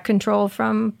taking back control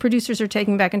from producers are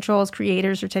taking back control as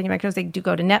creators are taking back control. They do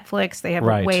go to Netflix. They have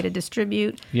a way to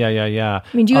distribute. Yeah.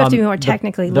 I mean, do you have to be more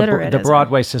technically literate? The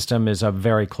Broadway system is a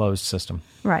very closed system.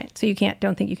 Right. So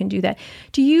don't think you can do that.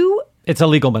 It's a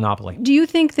legal monopoly. Do you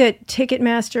think that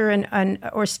Ticketmaster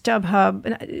or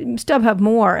StubHub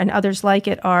more and others like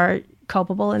it are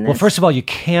culpable in this? Well, first of all, you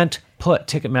can't put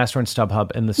Ticketmaster and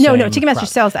StubHub in the same. No, Ticketmaster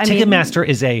sells. Ticketmaster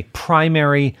is a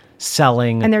primary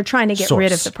selling, and they're trying to get source,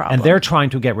 rid of the problem. And they're trying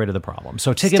to get rid of the problem.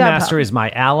 So Ticketmaster is my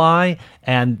ally,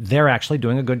 and they're actually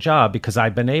doing a good job because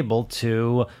I've been able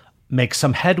to make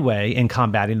some headway in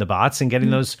combating the bots and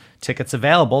getting those tickets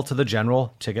available to the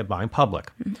general ticket buying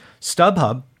public.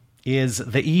 StubHub is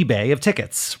the eBay of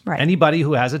tickets. Right. Anybody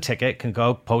who has a ticket can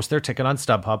go post their ticket on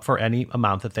StubHub for any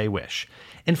amount that they wish.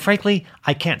 And frankly,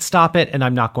 I can't stop it, and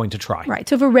I'm not going to try. Right.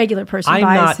 So if a regular person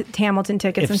buys Hamilton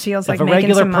tickets and feels like making some money. If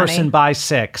a regular person buys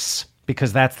 6,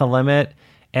 because that's the limit,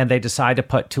 and they decide to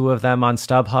put 2 of them on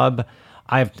StubHub,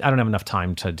 I don't have enough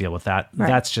time to deal with that. Right.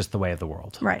 That's just the way of the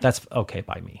world. Right. That's okay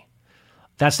by me.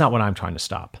 That's not what I'm trying to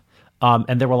stop.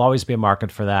 And there will always be a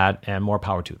market for that, and more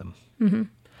power to them. Mm-hmm.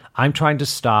 I'm trying to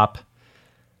stop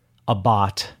a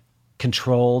bot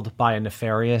controlled by a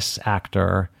nefarious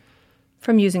actor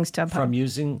from using StubHub. From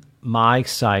using my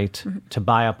site to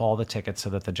buy up all the tickets so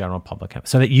that the general public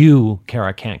so that you,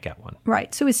 Kara, can't get one.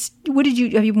 Right. So have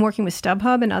you been working with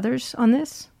StubHub and others on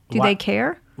this? Do they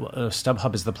care? Well,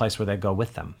 StubHub is the place where they go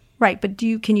with them. Right. But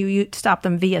can you stop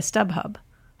them via StubHub?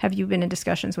 Have you been in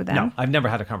discussions with them? No, I've never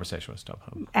had a conversation with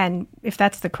StubHub. And if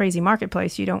that's the crazy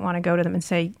marketplace, you don't want to go to them and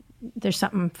say, there's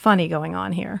something funny going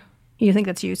on here. You think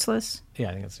that's useless? Yeah,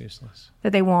 I think it's useless.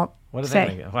 That they won't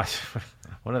say.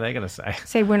 What are they going to say?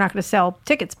 Say we're not going to sell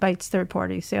tickets by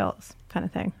third-party sales kind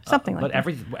of thing. Something like that.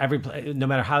 But every no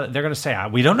matter how, they're going to say,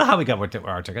 we don't know how we got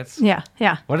our tickets. Yeah.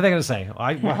 What are they going to say?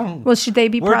 Well, should they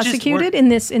be prosecuted in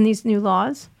these new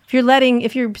laws?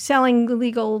 If you're selling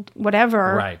illegal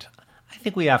whatever. Right. I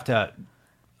think we have to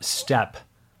step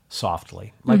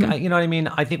softly. Like, you know what I mean?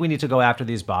 I think we need to go after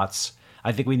these bots.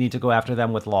 I think we need to go after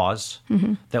them with laws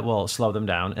that will slow them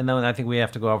down. And then I think we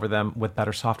have to go over them with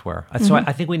better software. So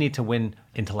I think we need to win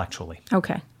intellectually.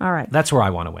 Okay. All right. That's where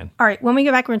I want to win. All right. When we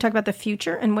get back, we're going to talk about the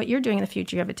future and what you're doing in the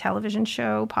future. You have a television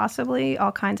show, possibly,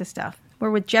 all kinds of stuff.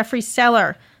 We're with Jeffrey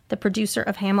Seller, the producer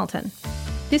of Hamilton.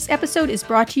 This episode is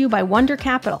brought to you by Wonder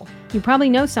Capital. You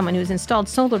probably know someone who's installed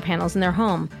solar panels in their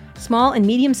home. Small and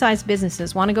medium-sized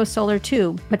businesses want to go solar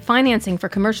too, but financing for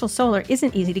commercial solar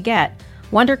isn't easy to get.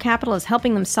 Wonder Capital is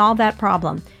helping them solve that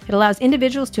problem. It allows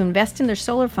individuals to invest in their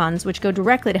solar funds, which go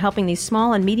directly to helping these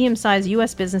small and medium-sized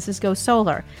U.S. businesses go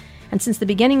solar. And since the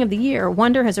beginning of the year,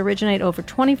 Wonder has originated over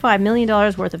 $25 million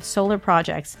worth of solar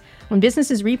projects. When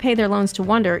businesses repay their loans to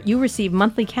Wonder, you receive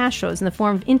monthly cash flows in the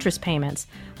form of interest payments.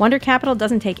 Wonder Capital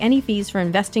doesn't take any fees for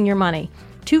investing your money.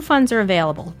 2 funds are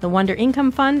available. The Wonder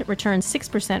Income Fund returns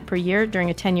 6% per year during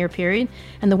a 10-year period,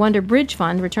 and the Wonder Bridge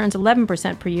Fund returns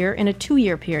 11% per year in a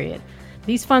 2-year period.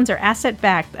 These funds are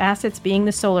asset-backed, assets being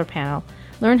the solar panel.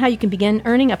 Learn how you can begin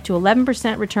earning up to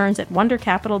 11% returns at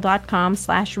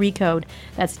wondercapital.com/recode.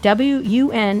 That's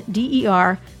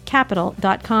WUNDER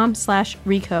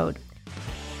capital.com/recode.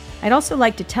 I'd also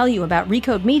like to tell you about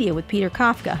Recode Media with Peter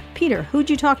Kafka. Peter,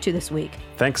 who'd you talk to this week?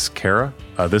 Thanks, Kara.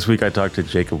 This week I talked to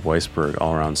Jacob Weisberg,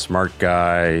 all-around smart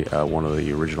guy, one of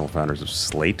the original founders of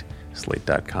Slate,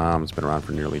 Slate.com. It's been around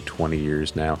for nearly 20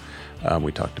 years now.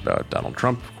 We talked about Donald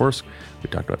Trump, of course. We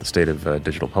talked about the state of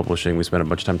digital publishing. We spent a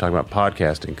bunch of time talking about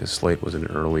podcasting because Slate was an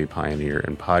early pioneer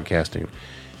in podcasting.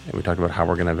 And we talked about how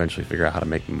we're going to eventually figure out how to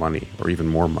make money or even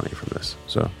more money from this.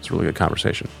 So it's a really good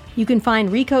conversation. You can find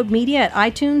Recode Media at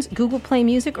iTunes, Google Play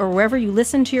Music, or wherever you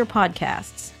listen to your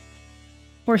podcasts.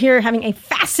 We're here having a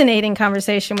fascinating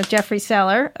conversation with Jeffrey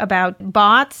Seller about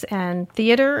bots and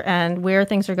theater and where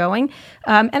things are going.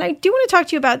 And I do want to talk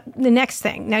to you about the next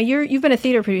thing. Now, you've been a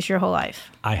theater producer your whole life.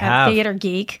 I have. A theater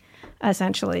geek,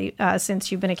 essentially,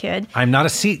 since you've been a kid. I'm not a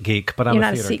seat geek, but I'm You're a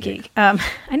not theater a seat geek. I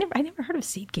never heard of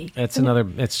seat geek.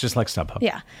 It's just like StubHub.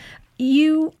 Yeah.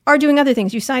 You are doing other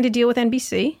things. You signed a deal with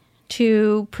NBC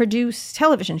to produce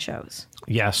television shows.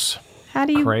 Yes. How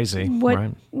do you... Crazy,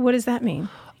 right? What does that mean?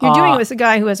 You're doing it with a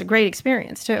guy who has a great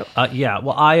experience, too. Yeah.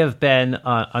 Well, I have been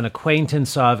an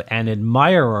acquaintance of and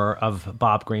admirer of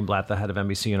Bob Greenblatt, the head of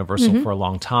NBC Universal, for a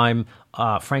long time.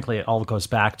 Frankly, it all goes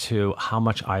back to how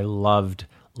much I loved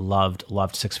loved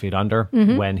 6 Feet Under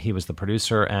when he was the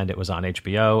producer, and it was on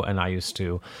HBO, and I used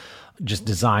to just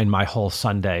design my whole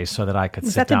Sunday so that I could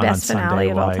sit down on Sunday finale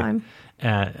of all time?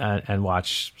 And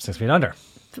watch 6 Feet Under.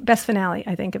 Best finale,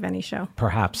 I think, of any show.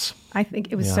 Perhaps. I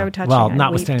think it was so touching. Well,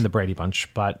 notwithstanding the Brady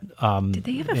Bunch, but... did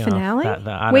they have a finale?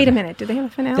 I Wait don't a know. minute. Did they have a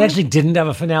finale? They actually didn't have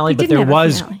a finale, but there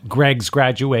was Greg's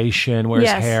graduation where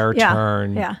his hair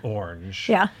turned orange.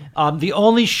 Yeah. The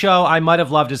only show I might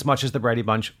have loved as much as the Brady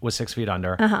Bunch was 6 Feet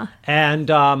Under. Uh-huh. And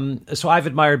so I've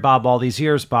admired Bob all these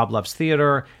years. Bob loves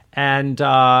theater. And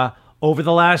over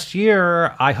the last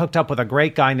year, I hooked up with a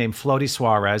great guy named Floaty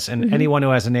Suarez. And anyone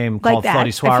who has a name Like called that.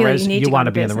 Floaty Suarez, you want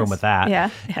to to be in the room with that. Yeah.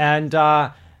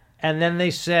 And then they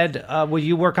said, will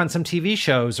you work on some TV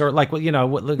shows? Or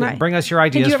bring us your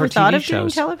ideas Had you for ever thought TV of doing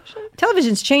shows. television?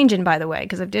 Television's changing, by the way,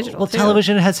 because of digital. Well, too.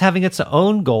 television is having its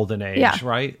own golden age,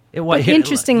 right? But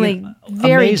interestingly,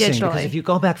 very amazing, digitally. because if you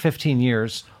go back 15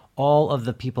 years, all of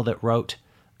the people that wrote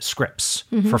scripts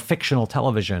for fictional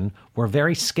television were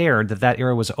very scared that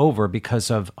era was over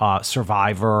because of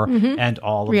Survivor and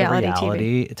all of Reality the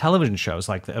reality television shows.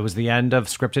 Like, it was the end of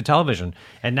scripted television.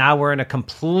 And now we're in a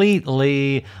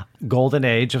completely golden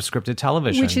age of scripted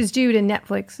television. Which is due to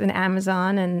Netflix and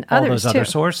Amazon and all others, those other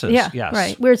sources. Yeah, yes.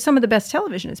 right. Where some of the best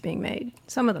television is being made.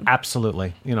 Some of them.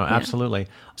 Absolutely. Absolutely.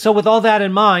 So with all that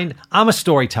in mind, I'm a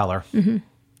storyteller.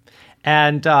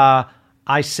 And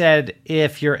I said,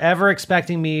 if you're ever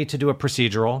expecting me to do a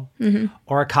procedural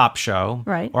or a cop show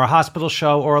or a hospital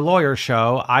show or a lawyer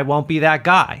show, I won't be that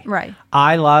guy. Right.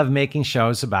 I love making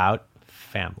shows about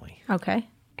family. Okay.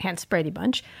 Hence Brady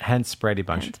Bunch. Hence Brady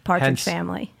Bunch. Hence Partridge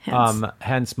Family.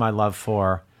 Hence my love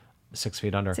for 6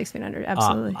 Feet Under. 6 Feet Under,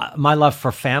 absolutely. My love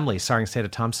for Family, starring Sada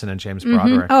Thompson and James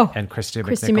Broderick and Christy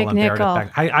McNichol and Meredith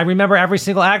Baxter. I remember every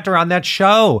single actor on that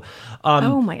show.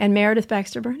 And Meredith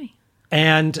Baxter Burney.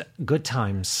 And Good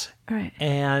Times. Right.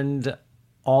 And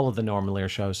all of the Norman Lear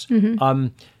shows.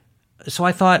 So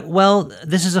I thought, well,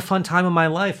 this is a fun time in my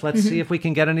life. Let's see if we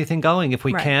can get anything going. If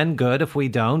we can, good. If we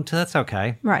don't, that's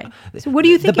okay. Right. So what do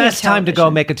you think? The best time to go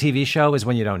make a TV show is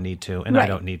when you don't need to, and I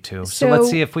don't need to. So let's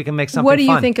see if we can make something fun. What do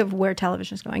you think of where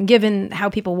television is going, given how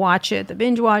people watch it, the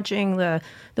binge watching, the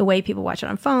way people watch it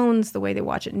on phones, the way they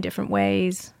watch it in different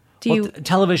ways?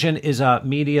 Television is a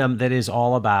medium that is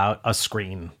all about a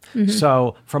screen.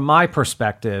 So from my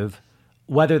perspective,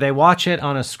 whether they watch it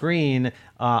on a screen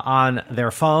on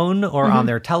their phone or on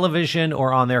their television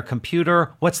or on their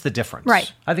computer, what's the difference?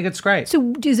 Right. I think it's great.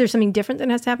 So is there something different that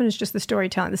has to happen? It's just the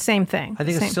storytelling, the same thing? I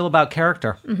think it's still about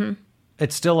character.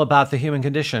 It's still about the human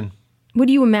condition. What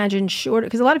do you imagine shorter?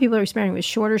 Because a lot of people are experimenting with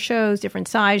shorter shows, different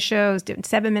size shows, different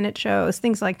 7-minute shows,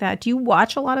 things like that. Do you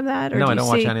watch a lot of that? Or No, I don't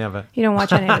watch any of it. You don't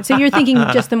watch any of it. So you're thinking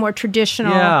just the more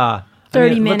traditional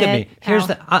 30-minute. Look at me. Here's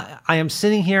I am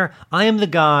sitting here. I am the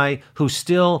guy who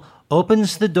still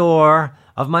opens the door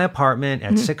of my apartment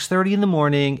at 6:30 in the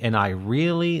morning, and I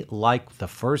really like the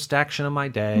first action of my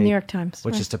day. New York Times.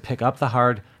 Which is to pick up the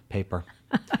hard paper.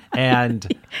 And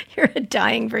you're a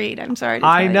dying breed. I'm sorry to tell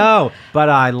I know, but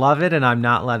I love it, and I'm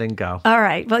not letting go. All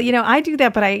right. Well, I do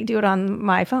that, but I do it on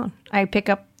my phone. I pick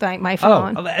up my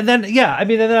phone. Oh, and then and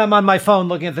then I'm on my phone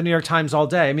looking at the New York Times all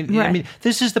day. I mean,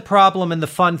 this is the problem and the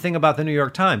fun thing about the New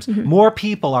York Times. More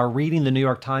people are reading the New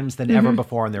York Times than ever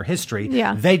before in their history.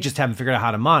 Yeah. They just haven't figured out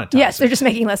how to monetize. Yes, they're just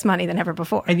making less money than ever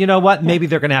before. And you know what? Maybe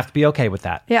they're going to have to be okay with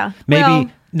that. Yeah.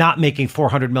 Maybe not making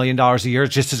 $400 million a year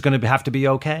just is going to have to be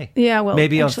okay. Yeah, well,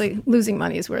 maybe actually losing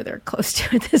money is where they're close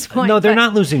to at this point. No, they're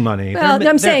not losing money. Well,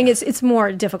 I'm saying it's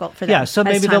more difficult for them. Yeah, so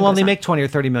maybe they'll only make $20 or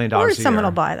 $30 million a year. Or someone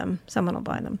will buy them.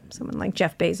 Someone like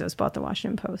Jeff Bezos bought the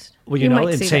Washington Post. Well,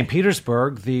 in St.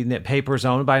 Petersburg, the paper is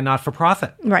owned by a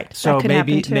not-for-profit. Right. So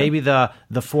maybe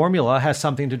the formula has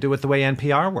something to do with the way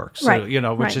NPR works. Right.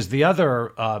 So, which is the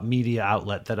other media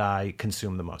outlet that I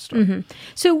consume the most of.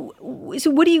 So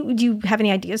what do you have any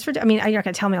ideas for? I mean, you're not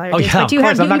going to tell me all your ideas. But do you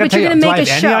have? I'm not going to tell you. You're going to make a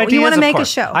show. You want to make a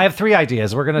show. I have 3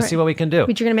 ideas. We're going to see what we can do.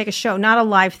 But you're going to make a show, not a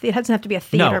live. It doesn't have to be a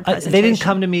theater presentation. They didn't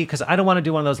come to me because I don't want to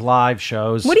do one of those live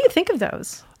shows. What do you think of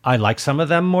those? I like some of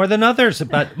them more than others,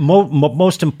 but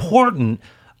most important,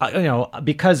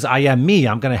 because I am me,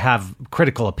 I'm going to have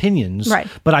critical opinions. Right.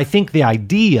 But I think the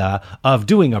idea of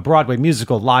doing a Broadway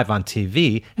musical live on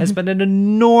TV has been an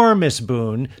enormous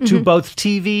boon to both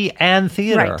TV and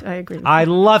theater. Right, I agree with I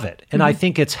love it. And I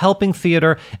think it's helping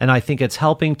theater, and I think it's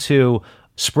helping to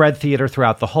spread theater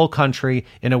throughout the whole country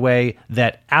in a way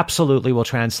that absolutely will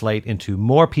translate into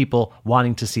more people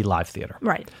wanting to see live theater.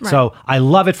 Right. So I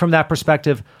love it from that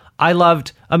perspective. I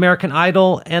loved American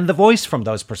Idol and The Voice from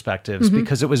those perspectives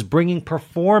because it was bringing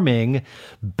performing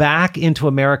back into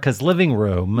America's living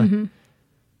room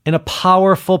in a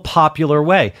powerful, popular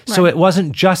way. So it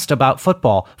wasn't just about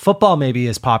football. Football maybe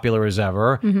is popular as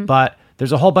ever, but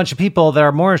there's a whole bunch of people that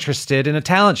are more interested in a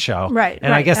talent show. Right.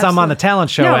 And I guess absolutely. I'm on the talent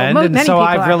show No, end. many And so people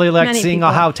I've are. really liked Many seeing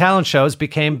people how talent shows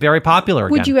became very popular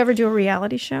again. Would you ever do a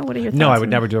reality show? What are your thoughts? No, I would on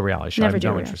never that? do a reality show. Never I do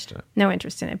have a no reality- interest in it. No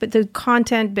interest in it. But the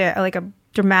content, like a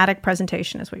dramatic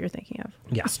presentation is what you're thinking of.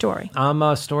 Yeah. A story. I'm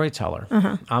a storyteller.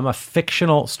 I'm a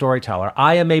fictional storyteller.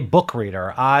 I am a book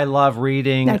reader. I love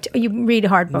reading. Now, you read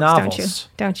hard books, novels.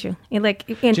 don't you? You like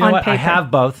Do you know on what? paper. I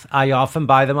have both. I often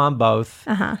buy them on both.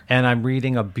 Uh-huh. And I'm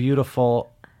reading a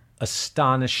beautiful,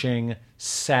 astonishing,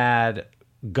 sad,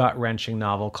 gut-wrenching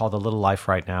novel called A Little Life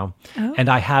right now. Oh. And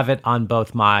I have it on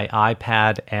both my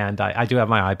iPad, and I do have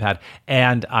my iPad,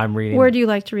 and I'm reading. Where do you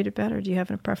like to read it better? Do you have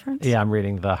a preference? Yeah, I'm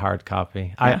reading the hard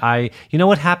copy. I you know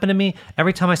what happened to me?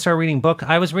 Every time I started reading book,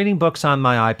 I was reading books on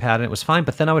my iPad and it was fine,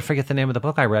 but then I would forget the name of the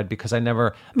book I read because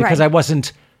I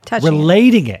wasn't Touching it.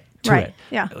 relating it to Right, it.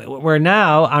 yeah. Where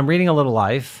now I'm reading A Little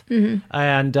Life,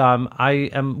 and I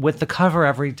am with the cover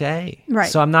every day. Right.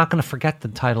 So I'm not going to forget the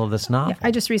title of this novel. I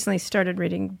just recently started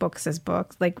reading books as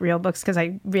books, like real books, because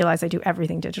I realized I do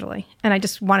everything digitally, and I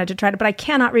just wanted to try it. But I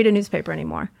cannot read a newspaper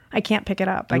anymore. I can't pick it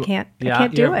up. I can't do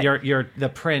it. The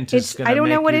print is going to I don't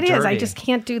know what it is. I dirty. just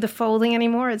can't do the folding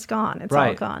anymore. It's gone. It's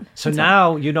all gone. So It's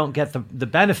now you don't get the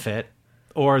benefit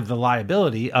or the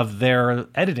liability of their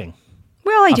editing.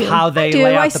 Well, I of do. how they I do.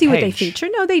 lay out I the see what they page. feature.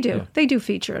 No, they do. Yeah. They do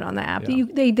feature it on the app. Yeah.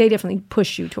 They definitely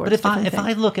push you towards But if different I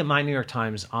things. look at my New York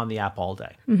Times on the app all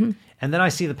day, and then I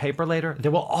see the paper later,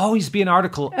 there will always be an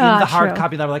article in the hard true.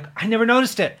 copy that I'm like, I never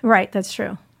noticed it. Right, that's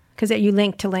true. Because you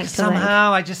link to link to link.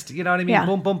 Somehow I just, you know what I mean? Yeah.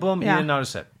 Boom, boom, boom. Yeah. You didn't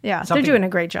notice it. Yeah, Something- they're doing a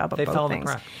great job of they both fell in the things.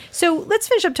 crack. So let's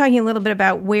finish up talking a little bit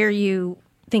about where you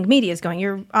think media is going.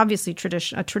 You're obviously a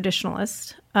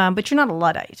traditionalist, but you're not a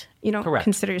Luddite. You don't Correct.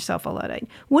 consider yourself a Luddite.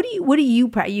 What do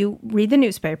you read the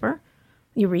newspaper?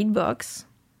 You read books.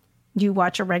 Do you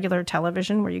watch a regular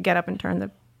television where you get up and turn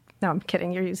the? No, I'm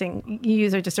kidding. You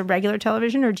use just a regular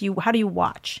television, or how do you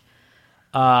watch?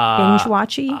 Binge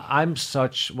watchy?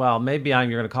 Maybe you're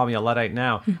going to call me a Luddite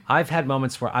now. I've had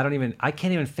moments where I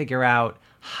can't even figure out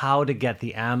how to get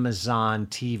the Amazon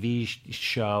TV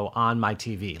show on my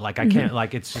TV. Like I can't,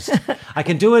 like it's just, I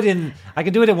can do it in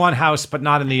one house, but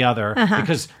not in the other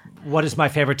because what is my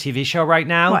favorite TV show right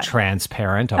now? What?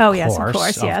 Transparent, Yes,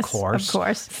 of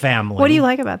course. Family. What do you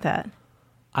like about that?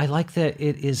 I like that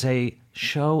it is a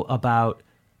show about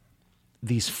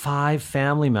these 5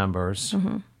 family members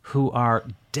who are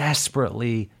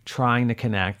desperately trying to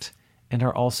connect and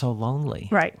are also lonely.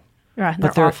 Right. Right.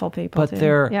 They're awful people. But too.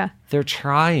 they're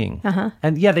trying.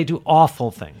 And they do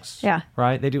awful things. Yeah.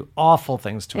 Right? They do awful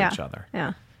things to Yeah. each other.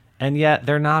 Yeah. And yet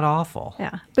they're not awful.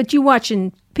 Yeah. But you watch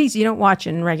in pieces. You don't watch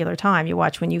in regular time. You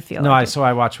watch when you feel like it.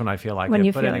 I watch when I feel like When it.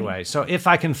 you But feel like anyway, so if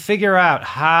I can figure out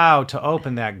how to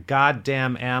open that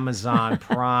goddamn Amazon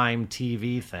Prime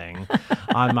TV thing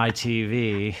on my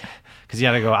TV, because you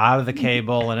got to go out of the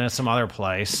cable and into some other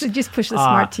place. So just push the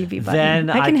smart TV button. Then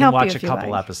I can help you watch a if you couple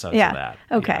like. episodes Yeah. of that.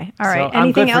 Okay. Yeah. All right. So I'm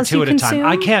Anything good for else 2 you at a time. consume?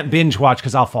 I can't binge watch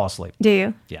because I'll fall asleep. Do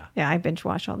you? Yeah. Yeah, I binge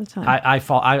watch all the time. I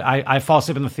fall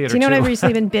asleep in the theater Do you know too. what I've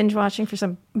recently been binge watching for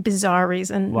some bizarre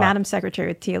reason? What? Madam Secretary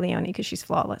with Tia Leone, because she's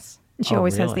flawless. And she Oh,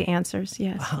 always has really? the answers.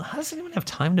 Yes. How does anyone have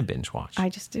time to binge watch? I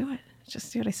just do it.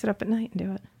 I sit up at night and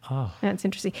do it. Oh. And it's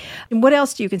interesting. And what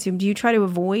else do you consume? Do you try to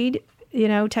avoid,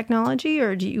 technology,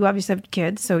 or do you obviously have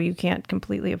kids, so you can't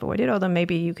completely avoid it, although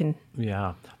maybe you can.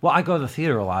 Yeah. Well, I go to the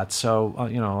theater a lot. So,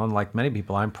 unlike many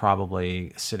people, I'm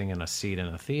probably sitting in a seat in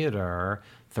a theater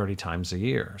 30 times a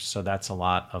year. So that's a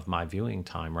lot of my viewing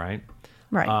time, right?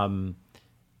 Right.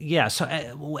 Yeah. So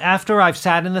after I've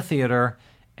sat in the theater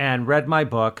and read my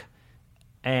book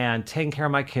and taken care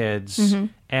of my kids,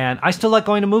 and I still like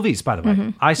going to movies, by the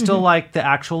way. I still like the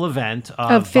actual event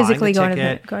of physically buying the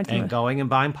going ticket to the and movie. going and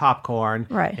buying popcorn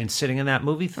Right. and sitting in that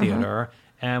movie theater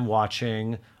and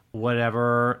watching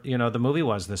whatever, the movie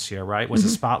was this year, right? Was it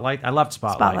Spotlight? I loved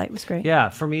Spotlight. Spotlight was great. Yeah,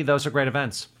 for me, those are great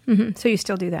events. So you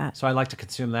still do that? So I like to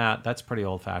consume that. That's pretty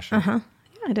old-fashioned. Yeah,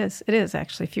 it is. It is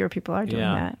actually. Fewer people are doing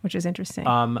Yeah. that, which is interesting.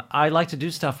 I like to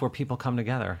do stuff where people come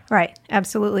together. Right.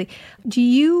 Absolutely. Do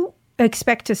you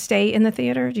expect to stay in the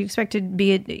theater? Do you expect to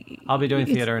be? I'll be doing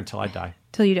theater until I die.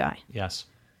 Till you die? Yes.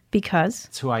 Because?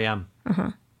 It's who I am.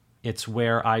 It's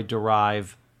where I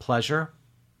derive pleasure.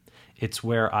 It's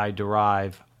where I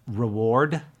derive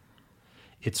reward.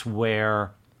 It's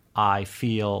where I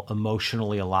feel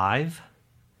emotionally alive.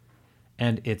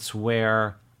 And it's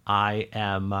where I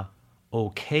am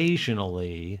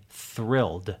occasionally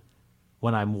thrilled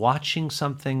when I'm watching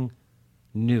something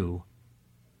new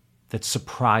that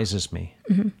surprises me,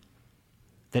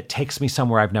 that takes me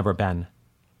somewhere I've never been,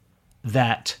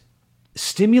 that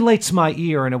stimulates my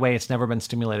ear in a way it's never been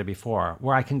stimulated before,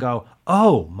 where I can go,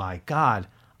 oh my God,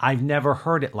 I've never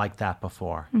heard it like that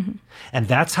before. Mm-hmm. And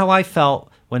that's how I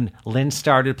felt when Lynn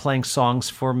started playing songs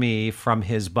for me from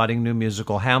his budding new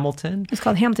musical, Hamilton. It's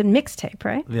called Hamilton Mixtape,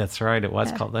 right? That's right. It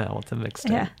was called the Hamilton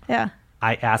Mixtape. Yeah.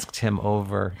 I asked him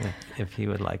over if he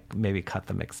would maybe cut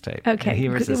the mixtape. Okay. He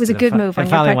it was a good move. And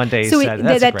finally one day he said,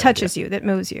 that touches you, that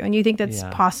moves you. And you think that's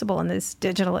possible in this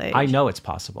digital age. I know it's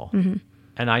possible. Mm-hmm.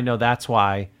 And I know that's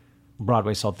why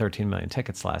Broadway sold 13 million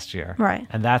tickets last year. Right.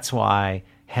 And that's why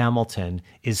Hamilton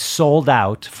is sold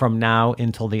out from now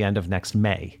until the end of next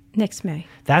May. Next May.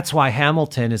 That's why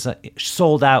Hamilton is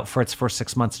sold out for its first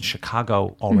 6 months in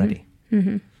Chicago already. Mm-hmm.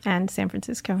 Mm-hmm. And San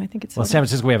Francisco, I think it's sold San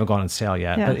Francisco, we haven't gone on sale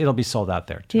yet, but it'll be sold out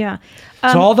there too. Yeah.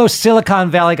 So all those Silicon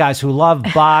Valley guys who love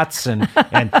bots and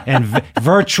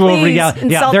virtual reality,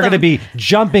 they're going to be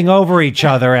jumping over each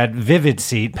other at Vivid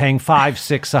Seat, paying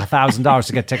 $5,000-$6,000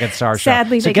 to get tickets to our show.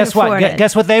 Sadly, so they guess can what? afford it.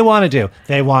 Guess what they want to do?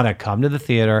 They want to come to the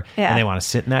theater and they want to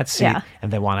sit in that seat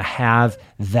and they want to have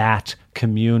that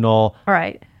communal. All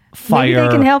right. Fire. Maybe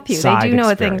they can help you. They do know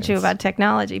experience. a thing or two about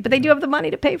technology, but they do have the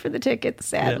money to pay for the tickets,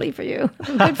 sadly for you.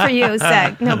 Good for you,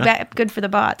 Sag. No, good for the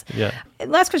bots. Yeah.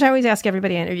 Last question I always ask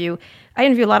everybody I interview. I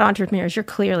interview a lot of entrepreneurs. You're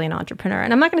clearly an entrepreneur.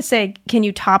 And I'm not going to say, can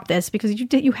you top this? Because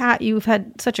you've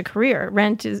had such a career.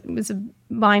 Rent was a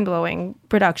mind-blowing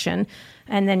production.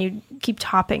 And then you keep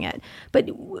topping it. But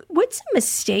what's a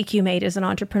mistake you made as an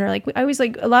entrepreneur? Like I always a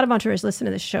lot of entrepreneurs listen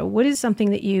to this show. What is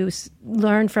something that you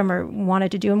learned from or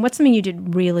wanted to do? And what's something you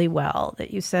did really well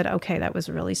that you said, okay, that was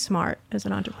really smart as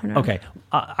an entrepreneur? Okay.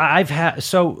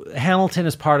 So Hamilton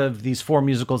is part of these 4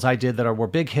 musicals I did that were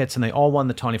big hits, and they all won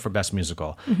the Tony for Best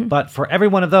Musical. Mm-hmm. But for every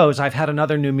one of those, I've had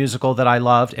another new musical that I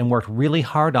loved and worked really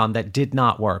hard on that did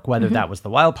not work, whether that was The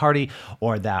Wild Party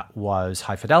or that was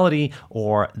High Fidelity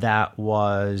or that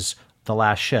was The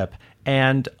Last Ship.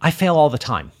 And I fail all the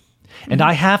time. And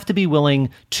I have to be willing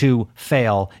to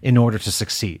fail in order to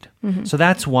succeed. Mm-hmm. So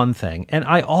that's one thing. And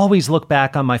I always look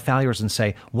back on my failures and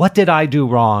say, what did I do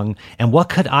wrong? And what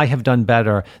could I have done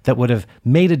better that would have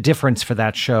made a difference for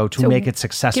that show to make it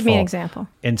successful? Give me an example.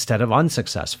 Instead of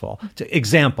unsuccessful.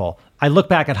 Example, I look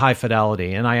back at High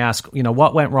Fidelity and I ask,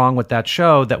 what went wrong with that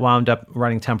show that wound up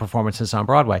running 10 performances on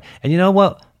Broadway? And you know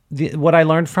what? What I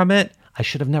learned from it? I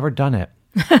should have never done it.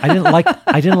 I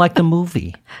didn't like the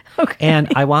movie. Okay.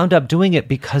 And I wound up doing it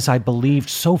because I believed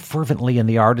so fervently in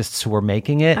the artists who were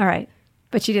making it. All right.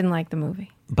 But you didn't like the movie.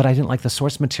 But I didn't like the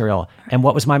source material. And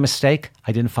what was my mistake?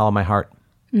 I didn't follow my heart.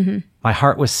 Mm-hmm. My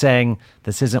heart was saying,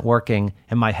 this isn't working.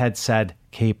 And my head said,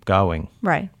 keep going.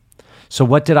 Right. So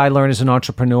what did I learn as an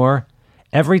entrepreneur?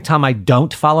 Every time I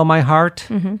don't follow my heart,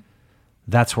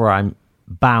 that's where I'm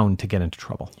bound to get into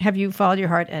trouble. Have you followed your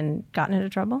heart and gotten into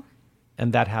trouble?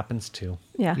 And that happens too.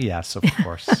 Yeah. Yes, of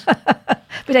course.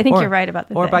 But I think you're right about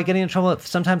the Or thing. by getting in trouble,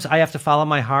 sometimes I have to follow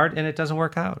my heart and it doesn't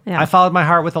work out. Yeah. I followed my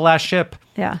heart with The Last Ship.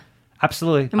 Yeah.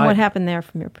 Absolutely. And what happened there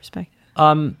from your perspective?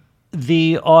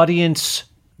 The audience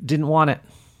didn't want it.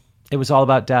 It was all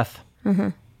about death. Mm-hmm.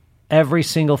 Every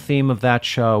single theme of that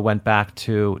show went back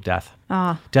to death.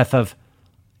 Death of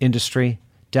industry,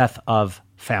 death of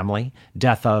family,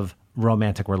 death of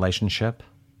romantic relationship,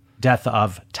 death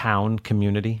of town,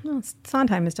 community. Well,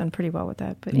 Sondheim has done pretty well with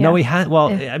that. But No, he had. Well,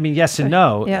 I mean, yes and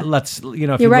no. Yeah. Let's,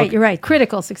 if you're right. You're right.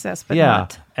 Critical success, but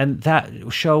not. And that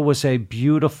show was a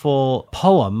beautiful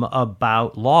poem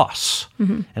about loss.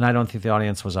 Mm-hmm. And I don't think the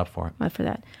audience was up for it. Not for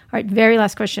that. All right. Very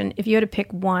last question. If you had to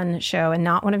pick one show and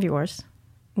not one of yours,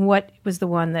 what was the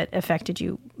one that affected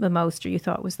you the most or you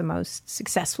thought was the most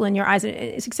successful in your eyes?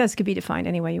 Success could be defined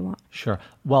any way you want. Sure.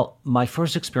 Well, my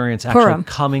first experience actually Purim.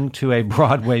 coming to a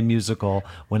Broadway musical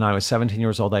when I was 17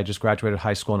 years old, I just graduated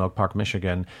high school in Oak Park,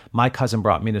 Michigan. My cousin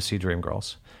brought me to see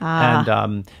Dreamgirls.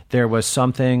 And there was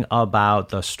something about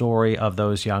the story of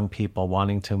those young people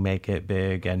wanting to make it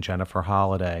big and Jennifer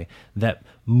Holliday that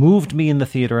moved me in the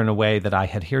theater in a way that I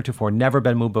had heretofore never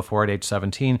been moved before at age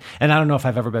 17. And I don't know if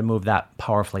I've ever been moved that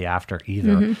powerfully after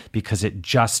either, because it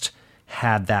just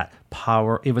had that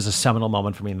power. It was a seminal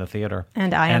moment for me in the theater.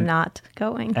 And I am not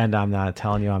going. And I'm not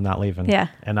telling you I'm not leaving. Yeah.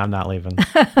 And I'm not leaving.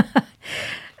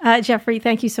 Jeffrey,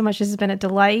 thank you so much. This has been a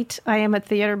delight. I am a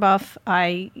theater buff.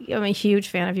 I am a huge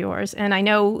fan of yours. And I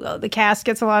know the cast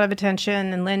gets a lot of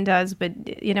attention and Lynn does, but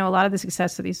a lot of the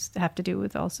success of these have to do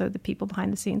with also the people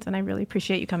behind the scenes. And I really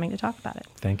appreciate you coming to talk about it.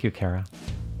 Thank you, Kara.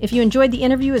 If you enjoyed the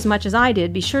interview as much as I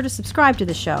did, be sure to subscribe to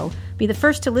the show, be the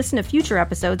first to listen to future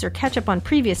episodes or catch up on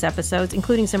previous episodes,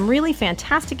 including some really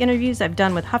fantastic interviews I've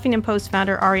done with Huffington Post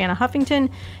founder Arianna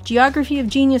Huffington, Geography of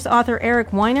Genius author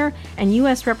Eric Weiner, and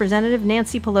U.S. Representative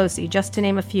Nancy Pelosi, just to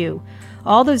name a few.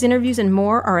 All those interviews and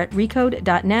more are at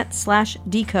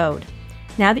recode.net/decode.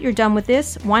 Now that you're done with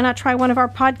this, why not try one of our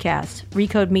podcasts?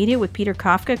 Recode Media with Peter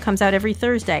Kafka comes out every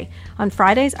Thursday. On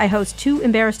Fridays, I host Too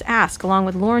Embarrassed to Ask along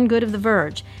with Lauren Good of The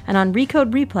Verge. And on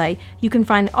Recode Replay, you can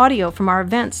find audio from our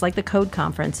events like the Code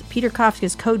Conference, Peter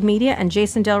Kafka's Code Media, and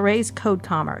Jason Del Rey's Code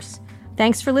Commerce.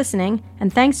 Thanks for listening,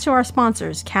 and thanks to our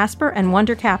sponsors, Casper and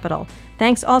Wonder Capital.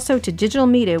 Thanks also to Digital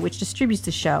Media, which distributes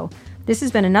the show. This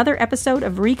has been another episode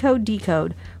of Recode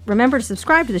Decode. Remember to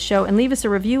subscribe to the show and leave us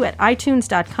a review at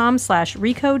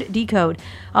itunes.com/RecodeDecode.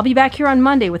 I'll be back here on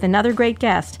Monday with another great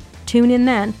guest. Tune in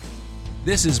then.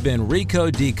 This has been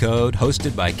Recode Decode,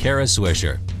 hosted by Kara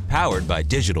Swisher, powered by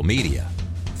Digital Media.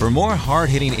 For more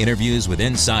hard-hitting interviews with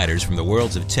insiders from the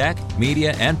worlds of tech,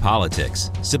 media, and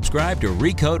politics, subscribe to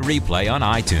Recode Replay on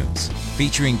iTunes,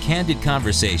 featuring candid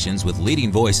conversations with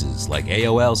leading voices like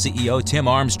AOL CEO Tim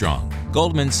Armstrong,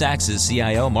 Goldman Sachs'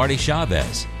 CIO Marty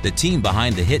Chavez, the team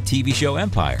behind the hit TV show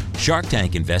Empire, Shark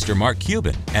Tank investor Mark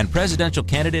Cuban, and presidential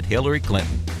candidate Hillary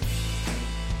Clinton.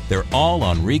 They're all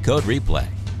on Recode Replay.